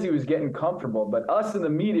he says he was getting comfortable. But us in the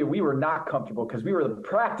media, we were not comfortable because we were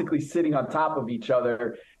practically sitting on top of each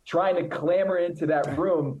other, trying to clamber into that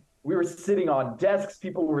room. We were sitting on desks.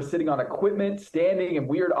 People were sitting on equipment, standing in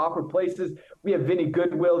weird, awkward places. We had Vinny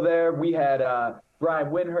Goodwill there. We had Brian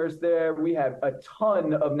Windhurst there. We had a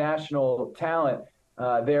ton of national talent.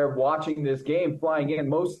 They're watching this game, flying in.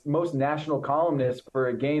 Most national columnists for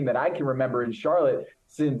a game that I can remember in Charlotte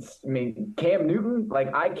since, Cam Newton,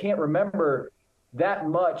 I can't remember that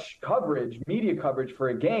much media coverage for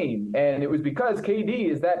a game. And it was because KD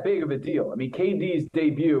is that big of a deal. KD's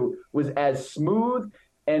debut was as smooth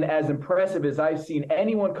and as impressive as I've seen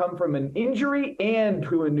anyone come from an injury and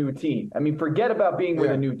to a new team. Forget about being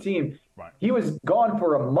with a new team. Right. He was gone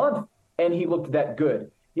for a month and he looked that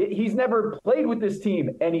good. He's never played with this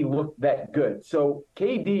team, and he looked that good. So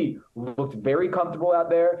KD looked very comfortable out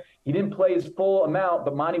there. He didn't play his full amount,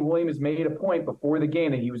 but Monty Williams made a point before the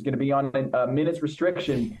game that he was going to be on a minutes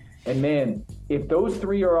restriction. And, man, if those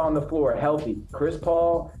three are on the floor healthy, Chris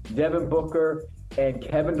Paul, Devin Booker, and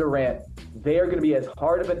Kevin Durant, they are going to be as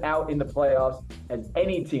hard of an out in the playoffs as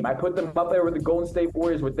any team. I put them up there with the Golden State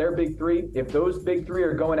Warriors with their big three. If those big three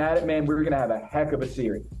are going at it, man, we're going to have a heck of a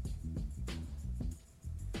series.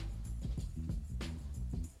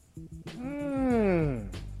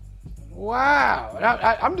 Wow.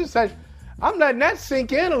 I'm just saying, I'm letting that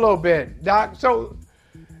sink in a little bit, Doc. So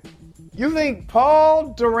you think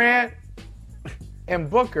Paul, Durant, and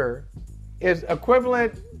Booker is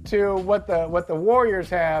equivalent to what the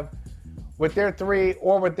Warriors have with their three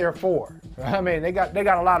or with their four? They got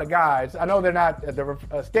a lot of guys. I know they're not,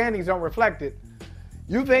 the standings don't reflect it.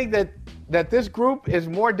 You think that this group is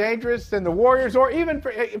more dangerous than the Warriors, or even,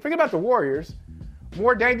 forget about the Warriors,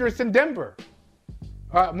 more dangerous than Denver?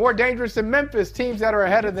 More dangerous than Memphis, teams that are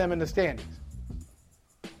ahead of them in the standings?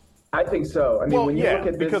 I think so. When you look at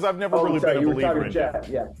this, because I've never really been a believer in Denver.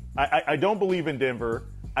 Yeah. I don't believe in Denver.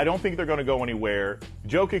 I don't think they're going to go anywhere.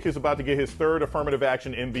 Jokic is about to get his third affirmative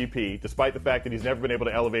action MVP, despite the fact that he's never been able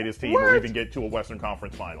to elevate his team or even get to a Western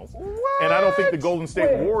Conference Finals. What? And I don't think the Golden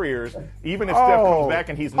State Warriors, even if Steph comes back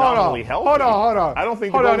and he's nominally healthy, hold on. I don't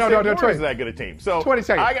think the Golden State Warriors is that good a team. So 20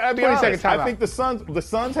 seconds. I'll be honest, I think the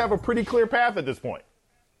Suns have a pretty clear path at this point.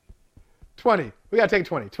 20. We got to take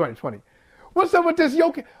 20. What's up with this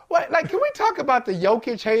Jokic? Can we talk about the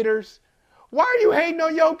Jokic haters? Why are you hating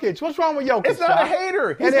on Jokic? What's wrong with Jokic? It's not a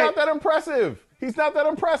hater. He's not that impressive. Not that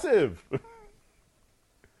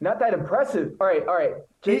impressive. All right.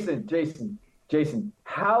 Jason,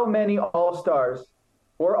 how many All-Stars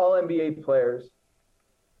or All-NBA players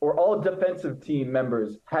or all defensive team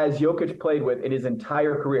members has Jokic played with in his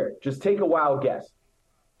entire career? Just take a wild guess.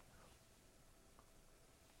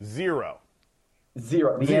 Zero.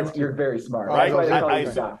 The answer, you're very smart. Right?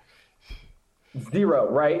 Zero,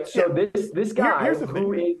 right? So this guy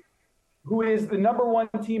who is the number one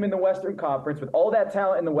team in the Western Conference with all that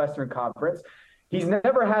talent in the Western Conference, he's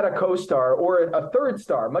never had a co-star or a third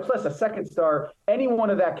star, much less a second star, anyone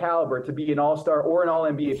of that caliber to be an all-star or an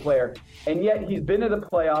all-NBA player. And yet he's been to the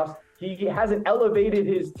playoffs. He hasn't elevated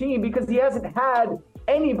his team because he hasn't had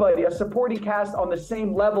anybody, a supporting cast on the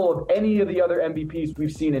same level of any of the other MVPs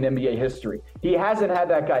we've seen in NBA history. He hasn't had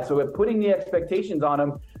that guy. So putting the expectations on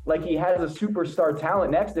him like he has a superstar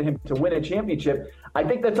talent next to him to win a championship, I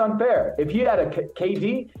think that's unfair. If he had a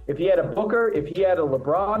KD, if he had a Booker, if he had a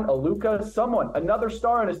LeBron, a Luka, another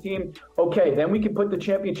star on his team, okay, then we can put the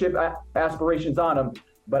championship aspirations on him.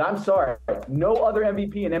 But I'm sorry, no other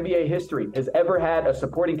MVP in NBA history has ever had a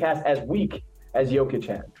supporting cast as weak as Jokic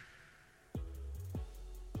had.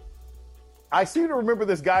 I seem to remember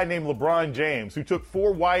this guy named LeBron James who took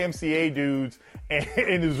 4 YMCA dudes and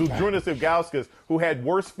Zydrunas Ilgauskas who had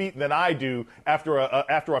worse feet than I do after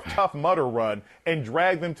a Tough Mudder run and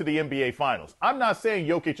dragged them to the NBA Finals. I'm not saying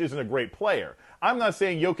Jokic isn't a great player. I'm not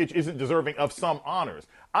saying Jokic isn't deserving of some honors.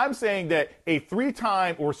 I'm saying that a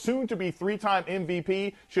 3-time or soon-to-be 3-time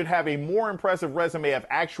MVP should have a more impressive resume of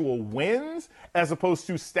actual wins as opposed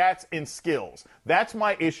to stats and skills. That's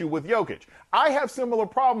my issue with Jokic. I have similar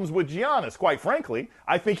problems with Giannis, quite frankly.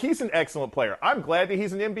 I think he's an excellent player. I'm glad that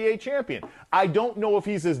he's an NBA champion. I don't know if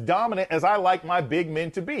he's as dominant as I like my big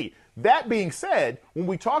men to be. That being said, when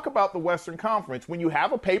we talk about the Western Conference, when you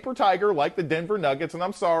have a paper tiger like the Denver Nuggets, and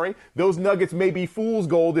I'm sorry, those Nuggets may be fool's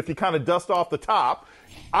gold if you kind of dust off the top,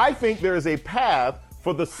 I think there is a path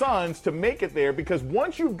for the Suns to make it there because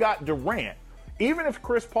once you've got Durant, even if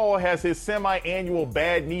Chris Paul has his semi-annual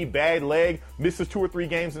bad knee, bad leg, misses 2 or 3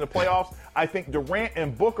 games in the playoffs, I think Durant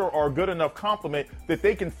and Booker are a good enough complement that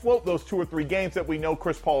they can float those 2 or 3 games that we know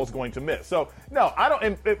Chris Paul is going to miss. So, no, I don't,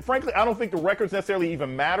 and frankly, I don't think the records necessarily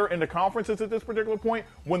even matter in the conferences at this particular point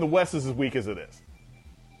when the West is as weak as it is.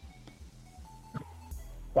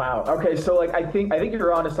 Wow. Okay, so I think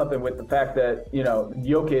you're onto something with the fact that,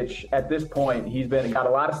 Jokic at this point, he's got a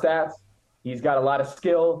lot of stats. He's got a lot of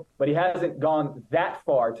skill, but he hasn't gone that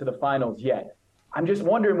far to the finals yet. I'm just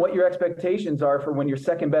wondering what your expectations are for when your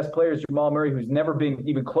second best player is Jamal Murray, who's never been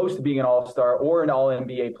even close to being an all-star or an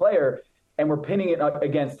all-NBA player, and we're pinning it up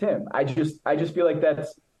against him. I just feel like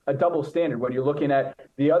that's a double standard when you're looking at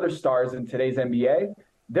the other stars in today's NBA.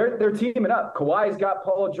 They're teaming up. Kawhi's got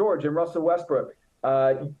Paul George and Russell Westbrook.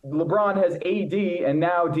 LeBron has AD and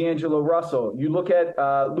now D'Angelo Russell. You look at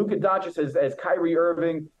Luka Doncic as Kyrie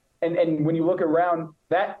Irving, and when you look around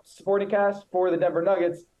that supporting cast for the Denver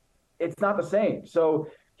Nuggets, it's not the same. So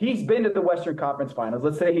he's been to the Western Conference Finals.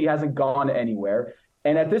 Let's say he hasn't gone anywhere.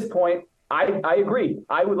 And at this point, I agree.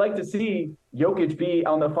 I would like to see Jokic be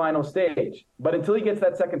on the final stage. But until he gets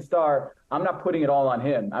that second star, I'm not putting it all on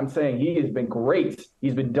him. I'm saying he has been great.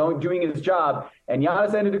 He's been doing his job. And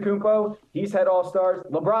Giannis Antetokounmpo, he's had all-stars.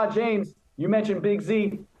 LeBron James, you mentioned Big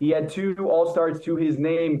Z. He had 2 all-stars to his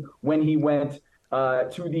name when he went to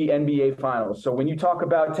the NBA Finals. So when you talk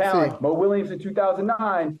about talent, Mo Williams in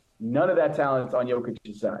 2009, none of that talent's on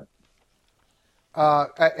Jokic's side.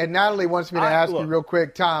 And Natalie wants me to ask you real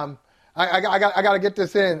quick, Tom. I got to get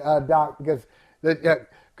this in, Doc,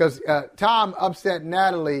 because Tom upset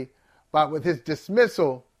Natalie with his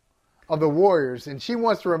dismissal of the Warriors, and she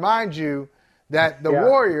wants to remind you that the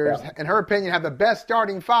Warriors, in her opinion, have the best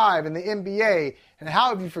starting 5 in the NBA. And how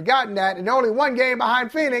have you forgotten that? And only 1 game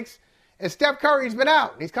behind Phoenix, and Steph Curry's been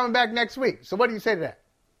out. He's coming back next week. So what do you say to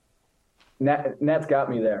that? Nat's got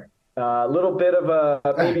me there. A little bit of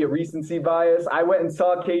maybe a recency bias. I went and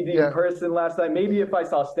saw KD in person last night. Maybe if I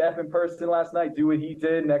saw Steph in person last night, do what he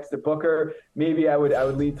did next to Booker, maybe I would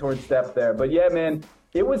lean towards Steph there. But yeah, man,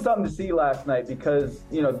 it was something to see last night because,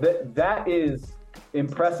 you know, that is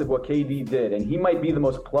impressive what KD did. And he might be the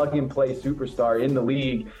most plug-and-play superstar in the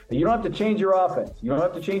league. You don't have to change your offense. You don't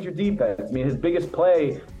have to change your defense. I mean, his biggest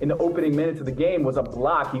play in the opening minutes of the game was a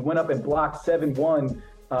block. He went up and blocked 7-1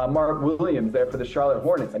 Mark Williams there for the Charlotte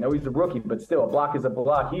Hornets. I know he's a rookie, but still, a block is a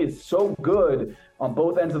block. He is so good on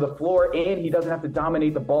both ends of the floor, and he doesn't have to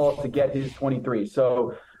dominate the ball to get his 23.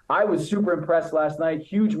 So I was super impressed last night.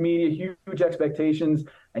 Huge media, huge expectations,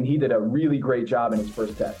 and he did a really great job in his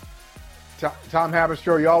first test. Tom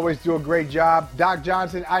Haberstroh, you always do a great job. Doc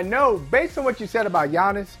Johnson, I know, based on what you said about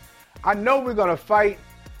Giannis, I know we're going to fight.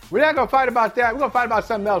 We're not going to fight about that. We're going to fight about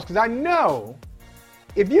something else, because I know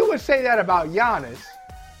if you would say that about Giannis,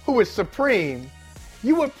 who is supreme,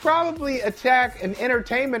 you would probably attack an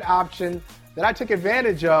entertainment option that I took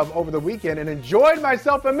advantage of over the weekend and enjoyed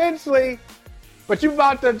myself immensely, but you're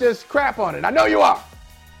about to just crap on it. I know you are.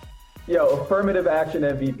 Yo, affirmative action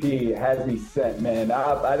MVP has me set, man.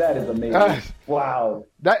 That is amazing. Wow.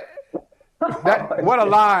 What a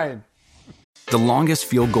line. The longest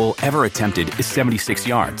field goal ever attempted is 76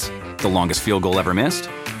 yards. The longest field goal ever missed?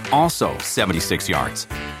 Also 76 yards.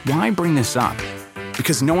 Why bring this up?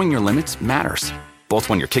 Because knowing your limits matters, both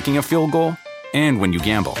when you're kicking a field goal and when you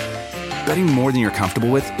gamble. Betting more than you're comfortable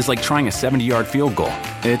with is like trying a 70-yard field goal.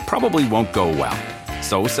 It probably won't go well.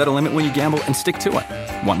 So set a limit when you gamble and stick to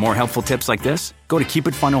it. Want more helpful tips like this? Go to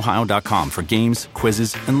keepitfunohio.com for games,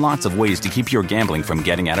 quizzes, and lots of ways to keep your gambling from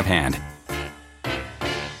getting out of hand.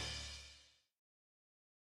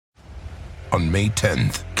 On May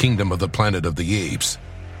 10th, Kingdom of the Planet of the Apes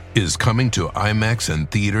is coming to IMAX and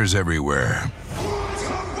theaters everywhere.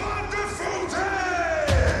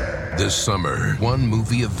 This summer, one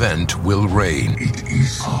movie event will reign. It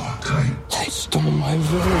is our time. They stole my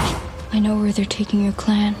village. I know where they're taking your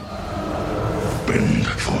clan. Bend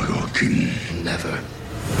for your king. Never.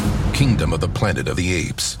 Kingdom of the Planet of the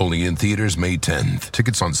Apes. Only in theaters May 10th.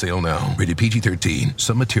 Tickets on sale now. Rated PG-13.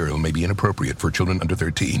 Some material may be inappropriate for children under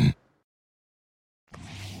 13.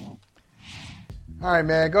 All right,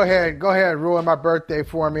 man. Go ahead. Ruin my birthday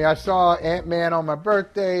for me. I saw Ant-Man on my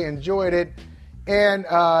birthday. Enjoyed it. And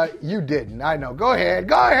you didn't. I know. Go ahead.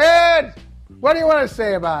 What do you want to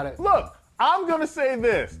say about it? Look, I'm going to say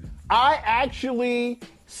this. I actually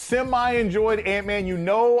semi-enjoyed Ant-Man. You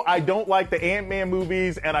know I don't like the Ant-Man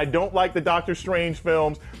movies, and I don't like the Doctor Strange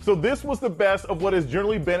films. So this was the best of what has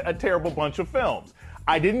generally been a terrible bunch of films.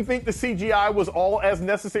 I didn't think the CGI was all as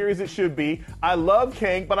necessary as it should be. I love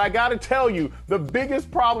Kang, but I gotta tell you, the biggest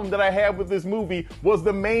problem that I had with this movie was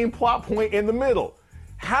the main plot point in the middle.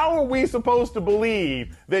 How are we supposed to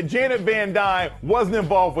believe that Janet Van Dyne wasn't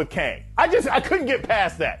involved with Kang? I couldn't get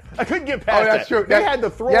past that. That's true. They had to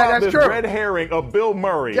throw out this red herring of Bill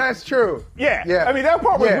Murray. That's true. Yeah. I mean, that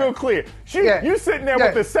part was real clear. You sitting there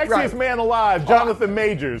with the sexiest man alive, Jonathan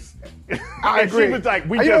Majors. I agree. She was like,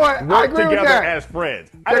 we just work together as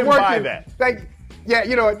friends. I didn't buy that.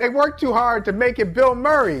 They worked too hard to make it Bill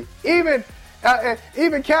Murray. Even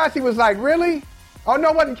Cassie was like, really? Oh,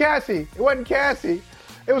 no, it wasn't Cassie. It wasn't Cassie.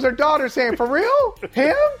 It was her daughter saying, for real?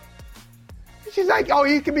 Him? She's like, oh,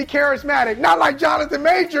 he can be charismatic. Not like Jonathan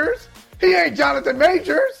Majors. He ain't Jonathan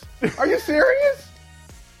Majors. Are you serious?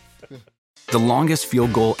 The longest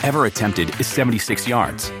field goal ever attempted is 76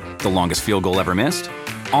 yards. The longest field goal ever missed?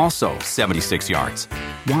 Also 76 yards.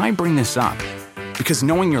 Why bring this up? Because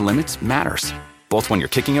knowing your limits matters, both when you're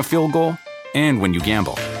kicking a field goal and when you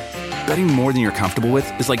gamble. Betting more than you're comfortable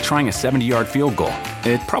with is like trying a 70-yard field goal.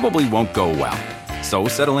 It probably won't go well. So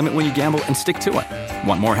set a limit when you gamble and stick to it.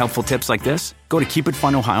 Want more helpful tips like this? Go to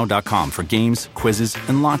keepitfunohio.com for games, quizzes,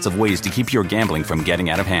 and lots of ways to keep your gambling from getting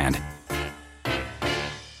out of hand.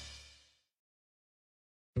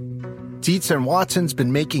 Dietz & Watson's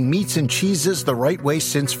been making meats and cheeses the right way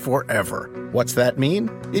since forever. What's that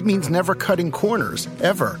mean? It means never cutting corners,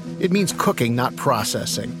 ever. It means cooking, not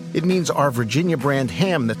processing. It means our Virginia brand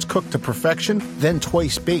ham that's cooked to perfection, then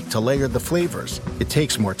twice baked to layer the flavors. It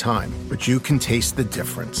takes more time, but you can taste the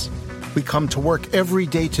difference. We come to work every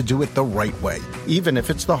day to do it the right way, even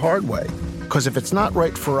if it's the hard way. Because if it's not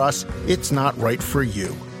right for us, it's not right for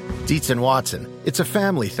you. Dietz & Watson, it's a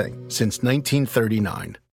family thing since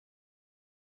 1939.